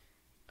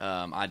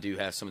I do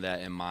have some of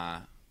that in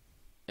my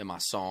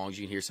songs.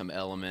 You can hear some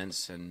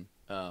elements, and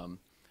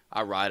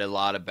I write a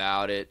lot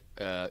about it.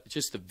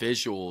 Just the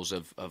visuals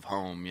of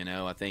home,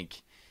 I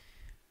think,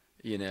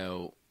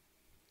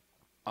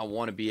 I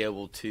want to be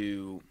able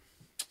to,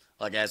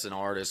 like as an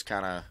artist,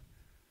 kind of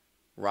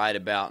write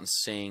about and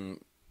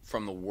sing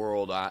from the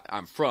world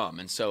I'm from,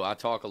 and so I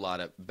talk a lot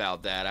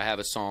about that. I have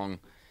a song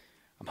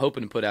I'm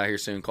hoping to put out here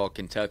soon called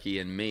Kentucky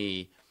and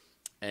Me,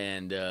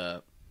 and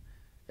it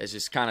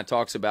just kind of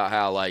talks about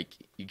how like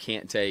you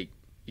can't take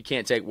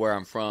where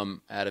I'm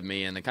from out of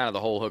me, and the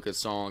whole hook of the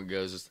song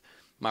goes,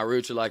 my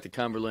roots are like the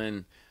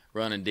Cumberland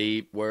running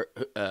deep, where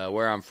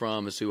I'm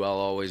from is who I'll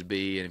always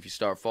be, and if you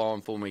start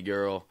falling for me,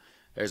 girl,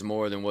 there's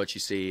more than what you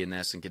see, and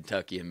that's in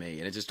Kentucky and Me.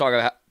 And it's just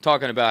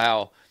talking about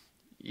how,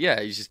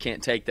 yeah, you just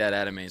can't take that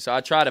out of me. So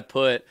I try to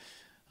put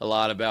a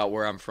lot about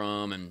where I'm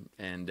from,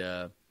 and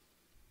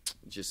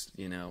just,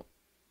 yeah,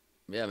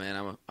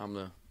 man, I'm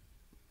the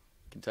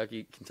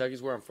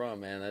Kentucky's where I'm from,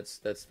 man. That's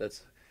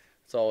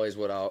always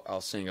what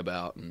I'll sing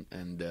about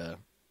and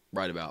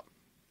write about.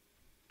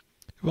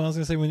 Well, I was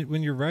gonna say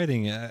when you're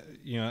writing,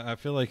 I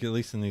feel like at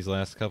least in these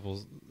last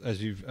couple, I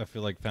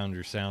feel like found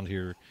your sound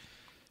here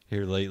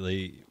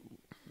lately.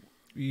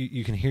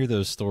 You can hear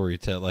those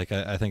stories. Like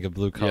I think of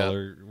Blue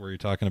Collar, where you're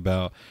talking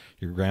about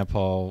your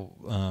grandpa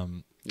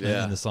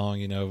in the song,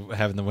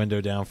 having the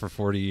window down for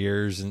 40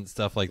 years and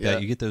stuff like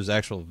that. You get those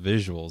actual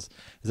visuals.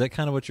 Is that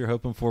kind of what you're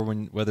hoping for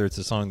whether it's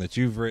a song that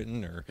you've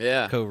written or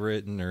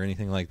co-written or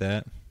anything like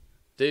that?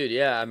 Dude,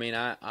 yeah. I mean,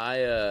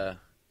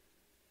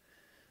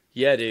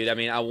 yeah, dude. I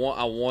mean, I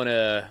want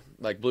to,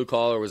 like, Blue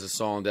Collar was a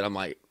song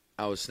that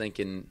I was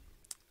thinking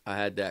I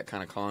had that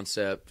kind of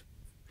concept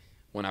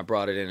when I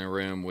brought it in a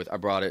room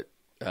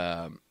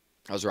I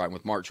was writing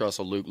with Mark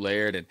Trussell, Luke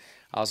Laird, and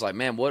I was like,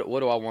 man, what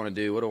do I want to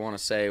do? What do I want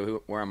to say?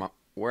 Where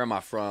am I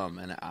from?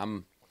 And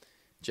I'm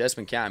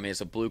Jessamine County. I mean,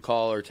 it's a blue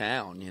collar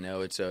town.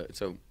 It's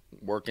a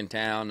working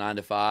town, 9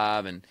 to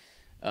 5, and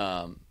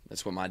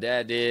that's what my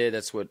dad did.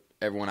 That's what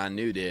everyone I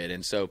knew did,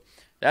 and so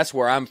that's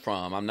where I'm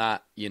from. I'm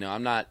not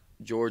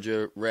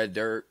Georgia red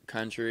dirt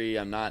country.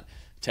 I'm not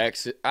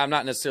Texas. I'm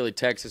not necessarily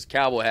Texas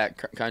cowboy hat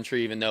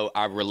country, even though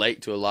I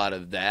relate to a lot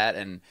of that.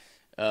 And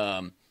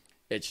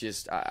it's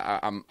just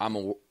I'm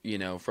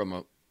a from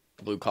a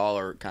blue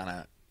collar kind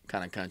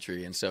of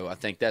country, and so I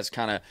think that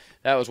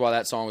was why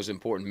that song was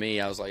important to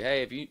me. I was like,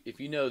 hey, if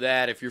you know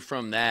that, if you're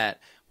from that,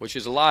 which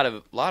is a lot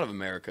of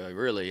America,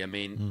 really. I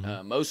mean,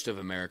 most of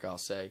America, I'll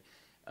say.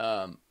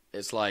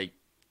 It's like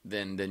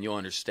then you'll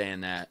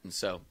understand that. And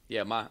so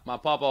yeah, my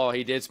papa,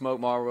 he did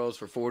smoke Marlboros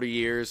for 40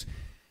 years.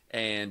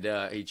 And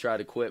he tried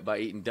to quit by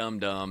eating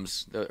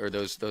Dum-Dums, or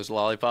those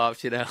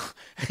lollipops,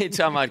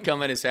 Anytime I'd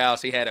come in his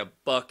house, he had a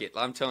bucket.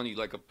 I'm telling you,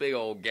 like a big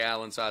old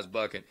gallon-sized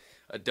bucket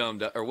of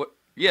Dum-Dum, or what?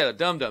 Yeah, the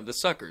Dum-Dum, the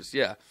suckers,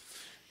 yeah.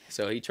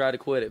 So he tried to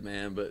quit it,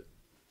 man. But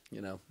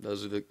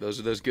those are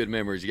those good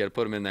memories. You got to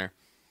put them in there.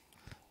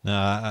 No,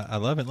 I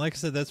love it. Like I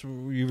said, that's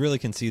you really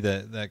can see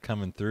that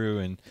coming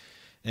through,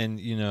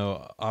 and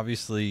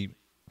obviously.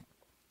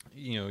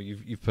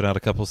 You've put out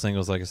a couple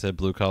singles, like I said,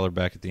 Blue Collar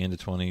back at the end of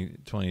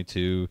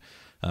 2022,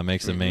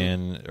 Makes a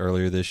Man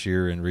earlier this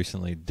year, and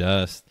recently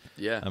Dust.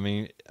 Yeah. I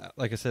mean,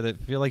 like I said, I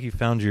feel like you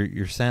found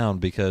your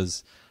sound,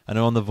 because I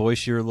know on The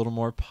Voice you're a little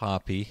more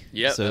poppy,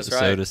 that's right.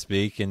 so to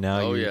speak, and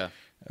now I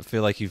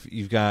feel like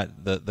you've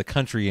got the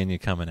country in you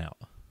coming out.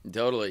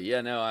 Totally. Yeah,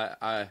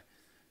 no,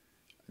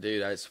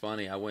 dude, it's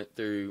funny. I went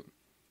through,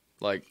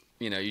 like,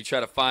 you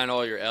try to find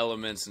all your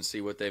elements and see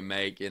what they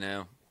make,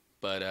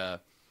 but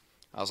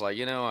I was like,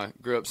 I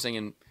grew up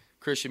singing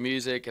Christian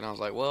music, and I was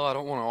like, well, I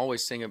don't want to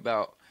always sing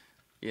about,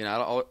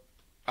 I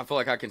feel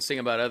like I can sing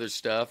about other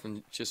stuff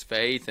and just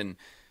faith. And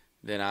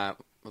then I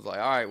was like,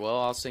 all right, well,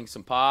 I'll sing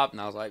some pop.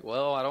 And I was like,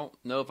 well, I don't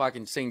know if I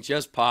can sing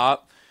just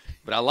pop,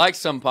 but I like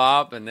some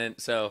pop. And then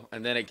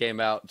it came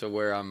out to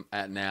where I'm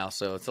at now.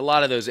 So it's a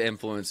lot of those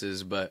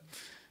influences, but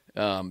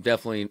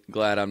definitely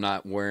glad I'm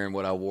not wearing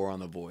what I wore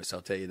on The Voice.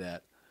 I'll tell you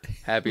that.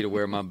 Happy to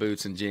wear my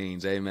boots and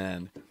jeans.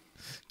 Amen.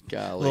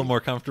 Golly. A little more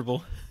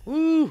comfortable.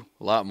 Woo!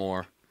 A lot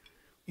more.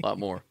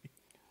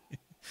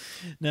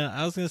 Now,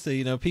 I was going to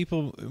say,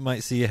 people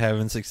might see you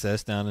having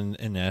success down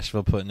in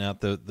Nashville, putting out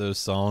those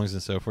songs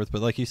and so forth.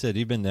 But like you said,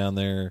 you've been down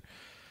there,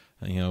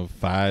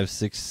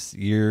 5-6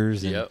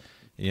 years. And,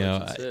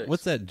 Yep.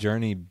 What's that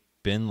journey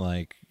been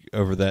like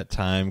over that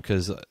time?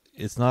 Because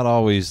it's not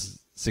always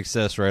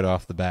success right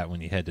off the bat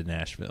when you head to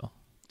Nashville.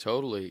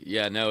 Totally.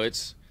 Yeah, no,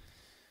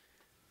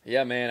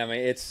 man. I mean,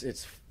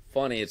 it's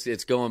funny.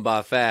 It's going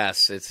by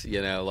fast. It's,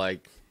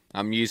 like,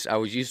 I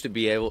used to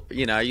be able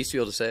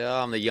to say,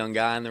 oh, I'm the young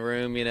guy in the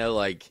room,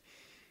 like,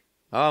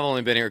 oh, I've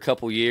only been here a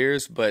couple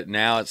years, but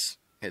now it's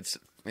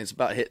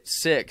about hit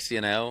 6,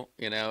 and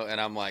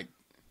I'm like,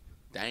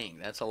 dang,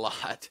 that's a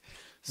lot.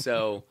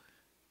 So,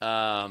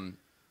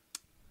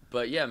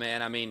 but yeah,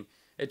 man, I mean,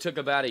 it took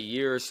about a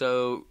year or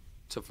so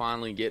to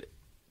finally get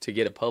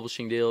a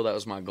publishing deal. That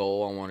was my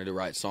goal. I wanted to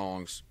write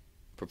songs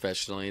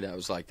professionally. That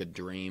was like the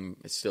dream.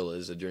 It still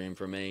is a dream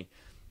for me.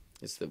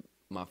 It's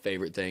my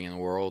favorite thing in the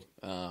world.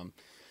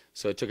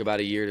 So it took about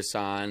a year to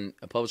sign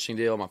a publishing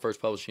deal, my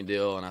first publishing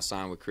deal, and I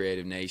signed with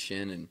Creative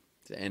Nation, and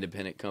it's an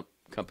independent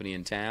company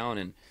in town,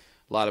 and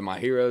a lot of my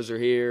heroes are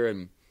here,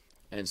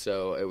 and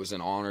so it was an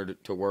honor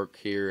to work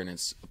here, and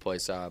it's a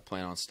place I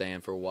plan on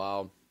staying for a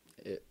while.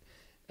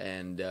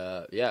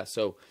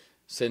 So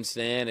since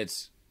then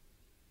it's,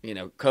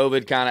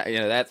 COVID kind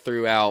of, that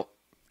threw out,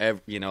 a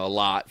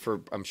lot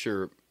for, I'm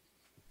sure,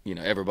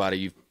 everybody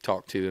you've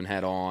talked to and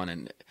had on,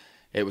 and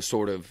it was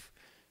sort of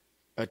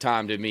a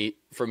time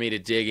for me to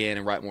dig in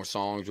and write more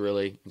songs.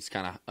 Really, it's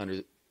kind of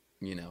under,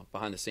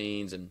 behind the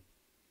scenes, and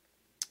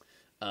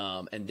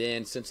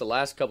then since the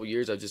last couple of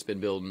years, I've just been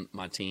building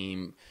my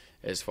team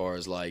as far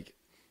as like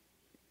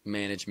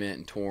management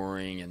and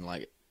touring, and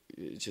like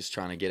just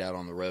trying to get out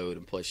on the road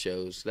and play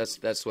shows.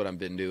 That's what I've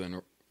been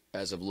doing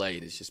as of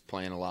late. It's just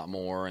playing a lot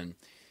more, and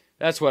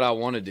that's what I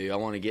want to do. I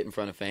want to get in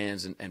front of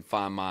fans and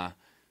find my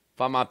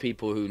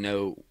people who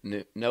know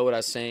what I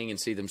sing and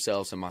see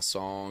themselves in my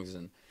songs,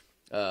 and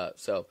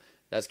so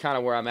that's kind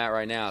of where I'm at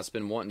right now. I've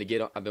been wanting to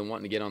get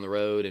on the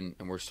road, and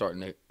we're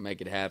starting to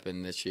make it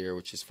happen this year,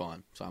 which is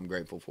fun. So I'm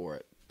grateful for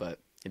it. But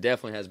it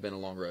definitely has been a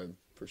long road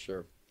for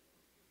sure.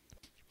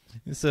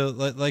 So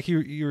like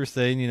you were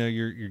saying,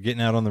 you're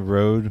getting out on the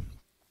road.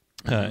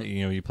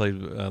 You played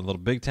a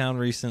little Big Town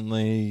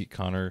recently.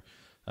 Connor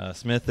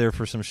Smith there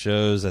for some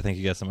shows. I think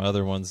you got some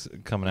other ones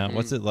coming out.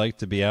 What's it like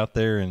to be out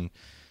there, and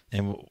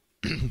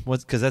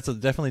because that's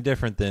definitely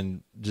different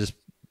than just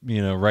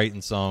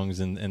writing songs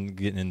and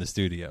getting in the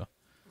studio.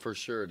 For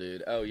sure,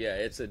 dude. Oh yeah,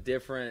 it's a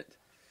different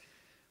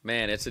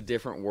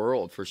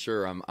world for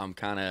sure. I'm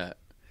kind of,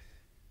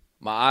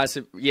 my eyes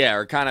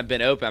are kind of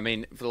been open. I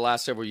mean, for the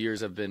last several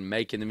years I've been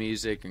making the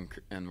music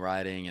and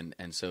writing,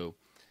 and so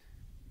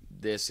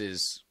this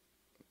is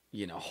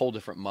a whole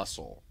different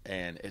muscle,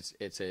 and it's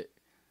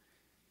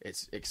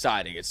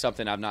exciting. It's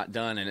something I've not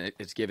done, and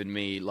it's given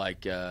me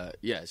like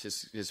it's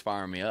just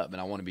firing me up,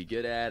 and I want to be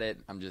good at it.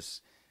 I'm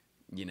just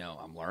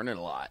I'm learning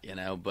a lot,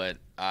 but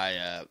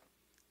I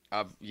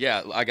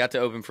got to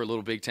open for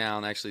Little Big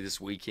Town actually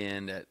this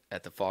weekend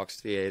at the Fox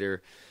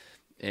Theater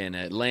in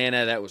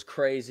Atlanta. That was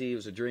crazy. It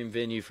was a dream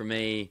venue for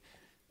me.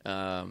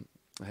 I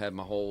had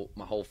my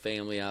whole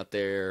family out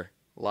there.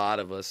 A lot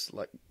of us,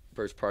 like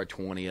first probably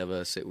 20 of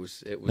us. It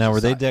was. Now, were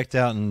they decked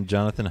out in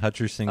Jonathan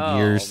Hutcherson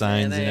gear,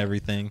 signs, and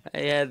everything?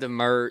 They had the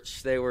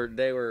merch. They were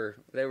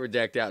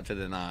decked out to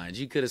the nines.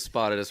 You could have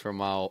spotted us from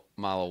a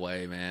mile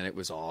away, man. It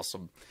was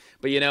awesome.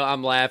 But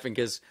I'm laughing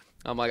because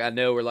I'm like, I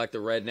know we're like the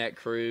redneck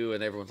crew,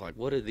 and everyone's like,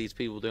 what are these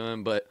people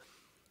doing? But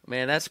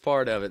man, that's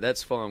part of it.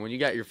 That's fun when you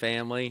got your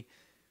family.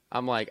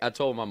 I'm like, I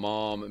told my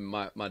mom and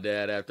my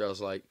dad after, I was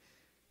like,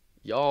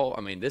 y'all,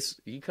 I mean,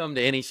 you come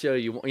to any show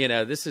you want,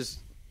 this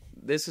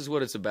is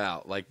what it's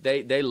about. Like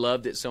they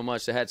loved it so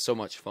much. They had so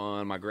much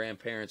fun. My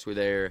grandparents were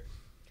there,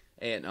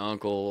 aunt and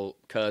uncle,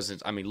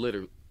 cousins. I mean,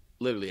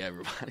 literally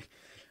everybody.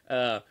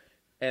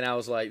 And I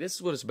was like, this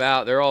is what it's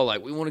about. They're all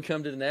like, we want to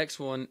come to the next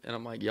one. And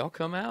I'm like, y'all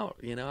come out.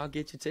 I'll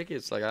get you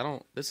tickets. Like,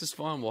 this is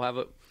fun.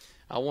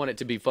 I want it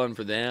to be fun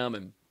for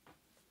them.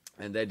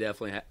 And they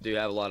definitely do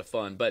have a lot of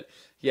fun. But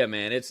yeah,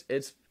 man,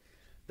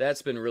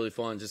 that's been really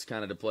fun just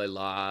kind of to play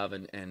live.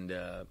 And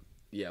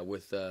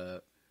with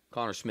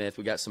Connor Smith,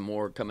 we got some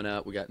more coming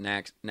up. We got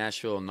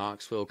Nashville and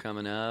Knoxville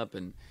coming up.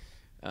 And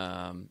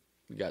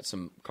we got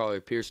some Carly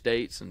Pierce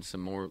dates and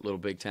some more little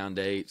big town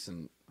dates.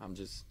 And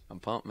I'm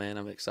pumped, man.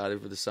 I'm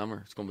excited for the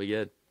summer. It's going to be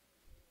good.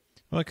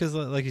 Well, because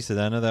like you said,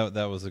 I know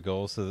that was a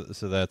goal, so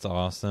that's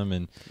awesome,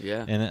 and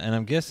yeah, and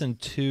I'm guessing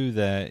too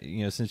that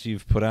since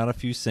you've put out a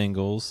few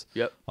singles,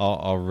 yep,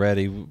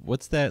 already,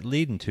 what's that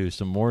leading to?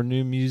 Some more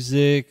new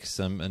music,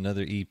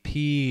 another EP,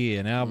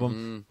 an album.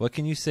 Mm-hmm. What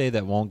can you say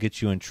that won't get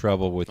you in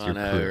trouble with your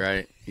crew?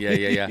 Right?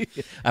 Yeah.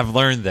 I've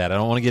learned that I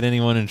don't want to get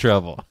anyone in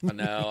trouble. I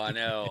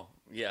know.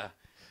 Yeah.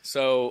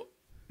 So,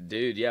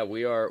 dude, yeah,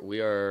 we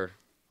are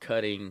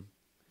cutting.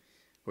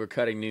 We're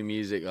cutting new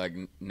music like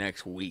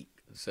next week.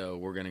 So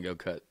we're going to go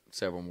cut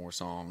several more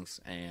songs,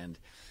 and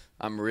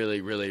I'm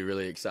really, really,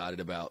 really excited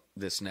about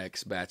this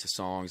next batch of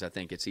songs. I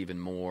think it's even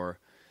more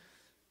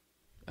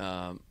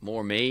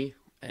me,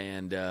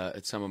 and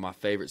it's some of my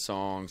favorite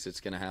songs. It's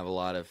going to have a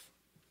lot of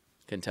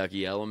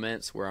Kentucky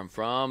elements where I'm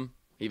from,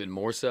 even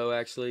more so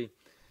actually.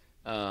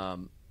 But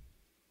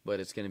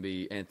it's going to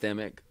be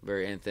anthemic,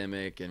 very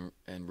anthemic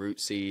and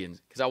rootsy, and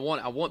because I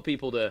want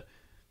people to,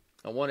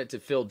 I want it to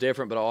feel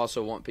different, but I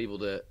also want people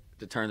to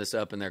turn this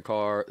up in their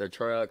car, their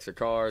trucks, their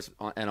cars,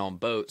 and on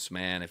boats,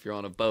 man. If you're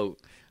on a boat,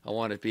 I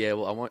want to be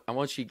able. I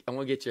want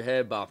to get your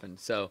head bopping.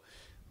 So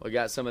we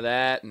got some of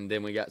that, and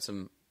then we got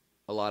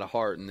a lot of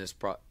heart in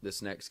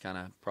this next kind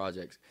of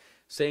project.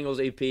 Singles,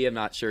 EP, I'm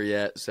not sure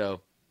yet,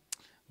 so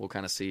we'll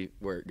kind of see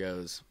where it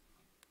goes.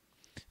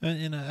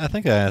 And I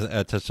think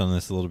I touched on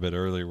this a little bit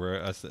earlier,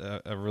 where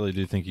I really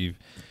do think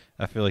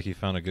I feel like you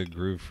found a good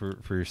groove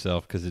for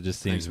yourself, because it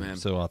just seems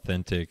so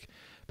authentic.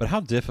 But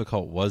how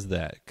difficult was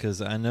that? Because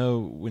I know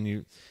when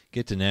you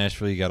get to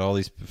Nashville, you got all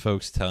these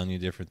folks telling you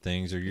different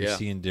things, or you're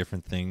seeing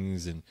different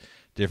things and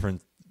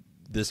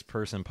this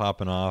person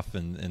popping off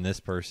and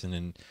this person,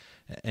 and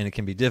it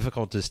can be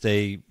difficult to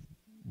stay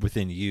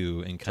within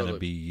you and kind of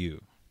be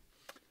you.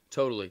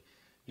 Totally.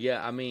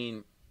 Yeah, I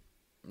mean,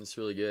 it's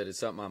really good. It's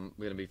something I'm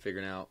going to be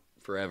figuring out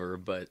forever,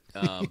 but,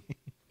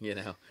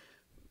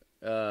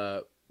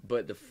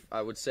 but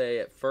I would say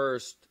at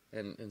first,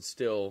 and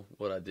still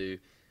what I do,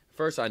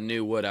 first I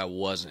knew what I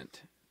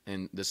wasn't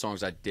and the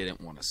songs I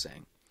didn't want to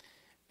sing.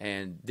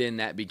 And then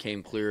that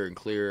became clearer and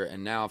clearer,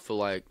 and now I feel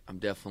like I'm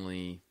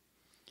definitely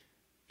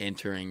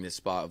entering this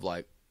spot of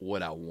like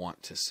what I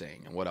want to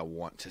sing and what I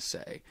want to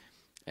say.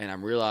 And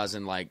I'm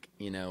realizing, like,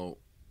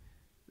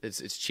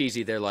 it's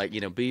cheesy. They're like,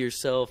 be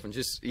yourself and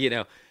just,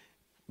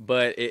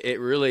 but it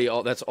really,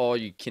 that's all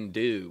you can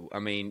do. I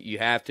mean, you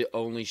have to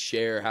only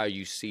share how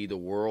you see the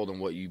world and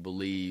what you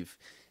believe.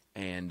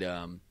 And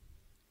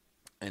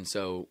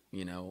so,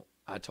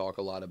 I talk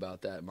a lot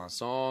about that in my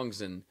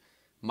songs and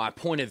my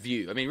point of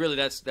view. I mean, really,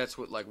 that's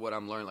what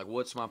I'm learning. Like,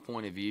 what's my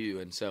point of view?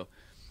 And so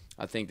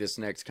I think this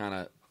next kind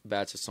of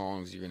batch of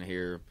songs, you're going to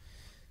hear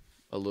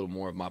a little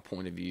more of my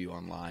point of view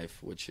on life,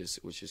 which is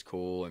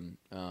cool. And,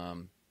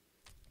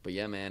 but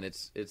yeah, man,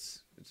 it's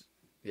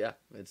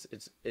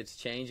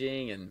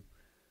changing, and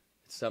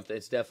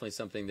it's definitely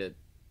something that,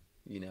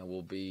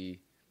 will be,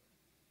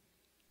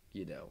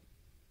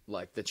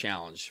 like the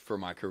challenge for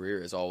my career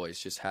is always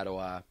just how do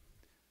I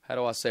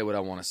say what I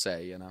want to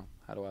say,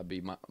 how do I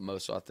be my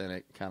most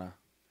authentic kind of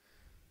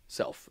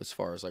self as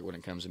far as like when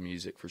it comes to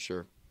music, for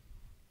sure.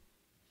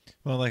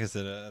 Well, like I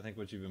said, I think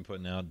what you've been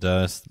putting out,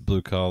 Dust,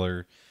 Blue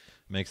Collar,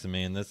 Makes a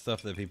Man, that's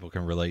stuff that people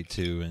can relate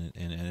to, and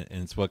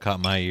it's what caught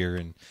my ear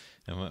and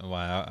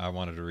why I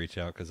wanted to reach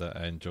out, because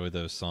I enjoy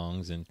those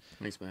songs. And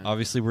thanks, man.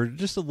 Obviously, we're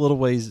just a little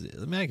ways,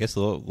 I guess a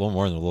little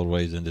more than a little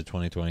ways into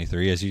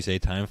 2023. As you say,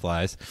 time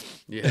flies.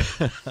 Yeah.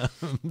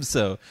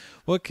 So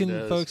what can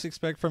folks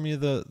expect from you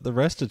the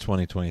rest of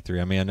 2023?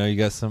 I mean, I know you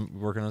got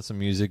working on some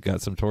music,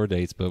 got some tour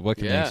dates, but what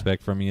can they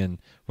expect from you, and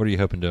what are you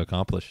hoping to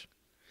accomplish?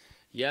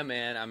 Yeah,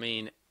 man. I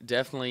mean,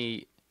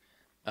 definitely,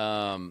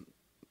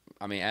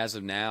 as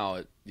of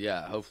now,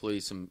 hopefully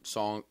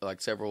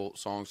several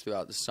songs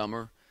throughout the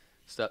summer,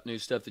 new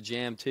stuff to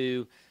jam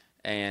to,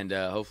 and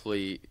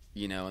hopefully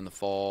in the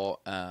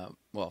fall,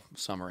 well,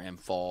 summer and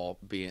fall,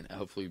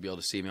 hopefully you'll be able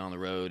to see me on the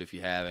road if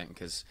you haven't,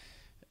 because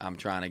I'm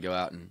trying to go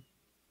out and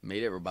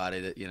meet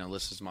everybody that,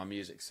 listens to my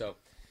music. So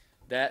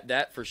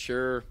that for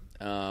sure.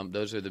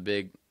 Those are the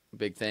big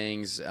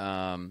things.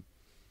 I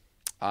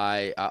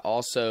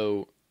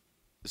also,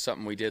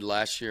 something we did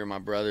last year, my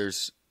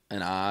brothers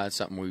and I,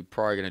 something we're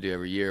probably going to do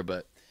every year,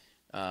 but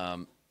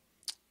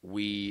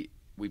we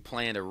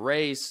planned a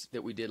race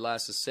that we did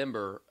last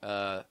December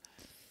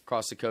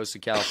across the coast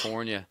of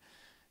California,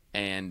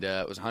 and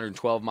it was a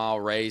 112-mile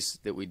race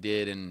that we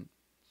did in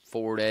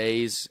 4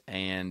 days,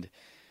 and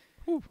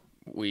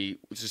which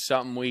is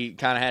something we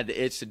kind of had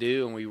the itch to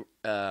do, and we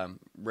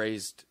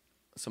raised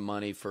some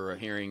money for a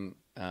hearing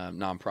aid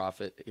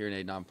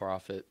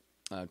nonprofit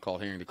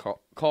called Hearing to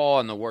Call,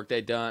 and the work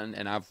they've done,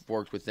 and I've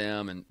worked with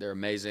them, and they're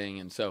amazing,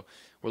 and so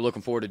we're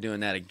looking forward to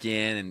doing that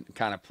again and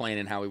kind of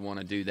planning how we want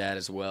to do that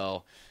as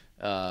well.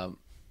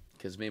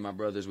 Because me and my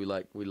brothers, we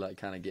like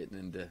kind of getting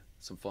into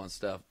some fun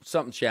stuff,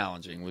 something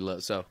challenging. We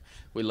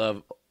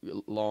love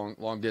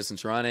long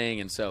distance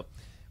running, and so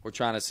we're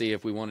trying to see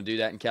if we want to do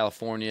that in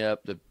California,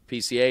 up the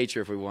PCH,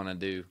 or if we want to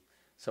do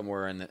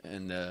somewhere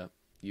in the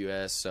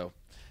U.S. So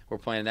we're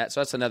planning that. So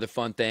that's another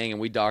fun thing,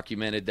 and we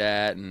documented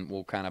that, and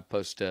we'll kind of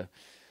post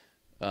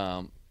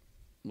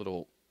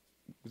little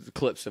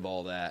clips of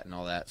all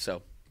that.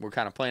 So we're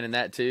kind of planning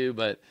that too.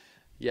 But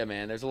yeah,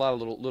 man, there's a lot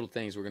of little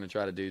things we're going to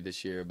try to do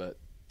this year. But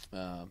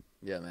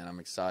yeah, man, I'm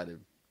excited.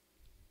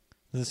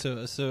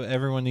 So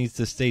everyone needs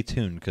to stay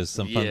tuned, because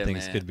some fun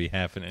things could be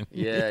happening.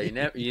 Yeah,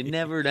 you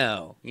never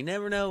know. You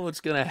never know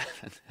what's going to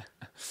happen.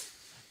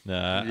 No,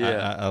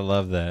 I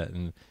love that.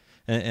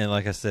 And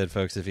like I said,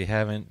 folks, if you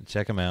haven't,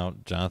 check him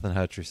out, Jonathan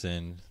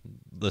Hutcherson.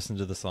 Listen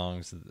to the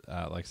songs.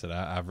 Like I said,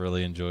 I've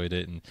really enjoyed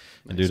it. And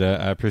dude,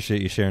 I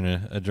appreciate you sharing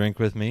a drink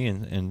with me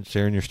and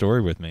sharing your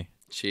story with me.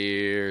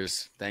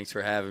 Cheers. Thanks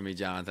for having me,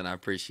 Jonathan. I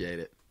appreciate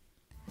it.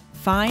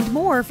 Find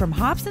more from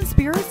Hops and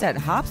Spirits at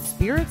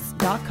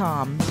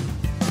hopspirits.com.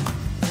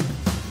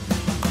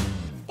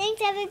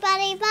 Thanks,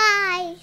 everybody. Bye.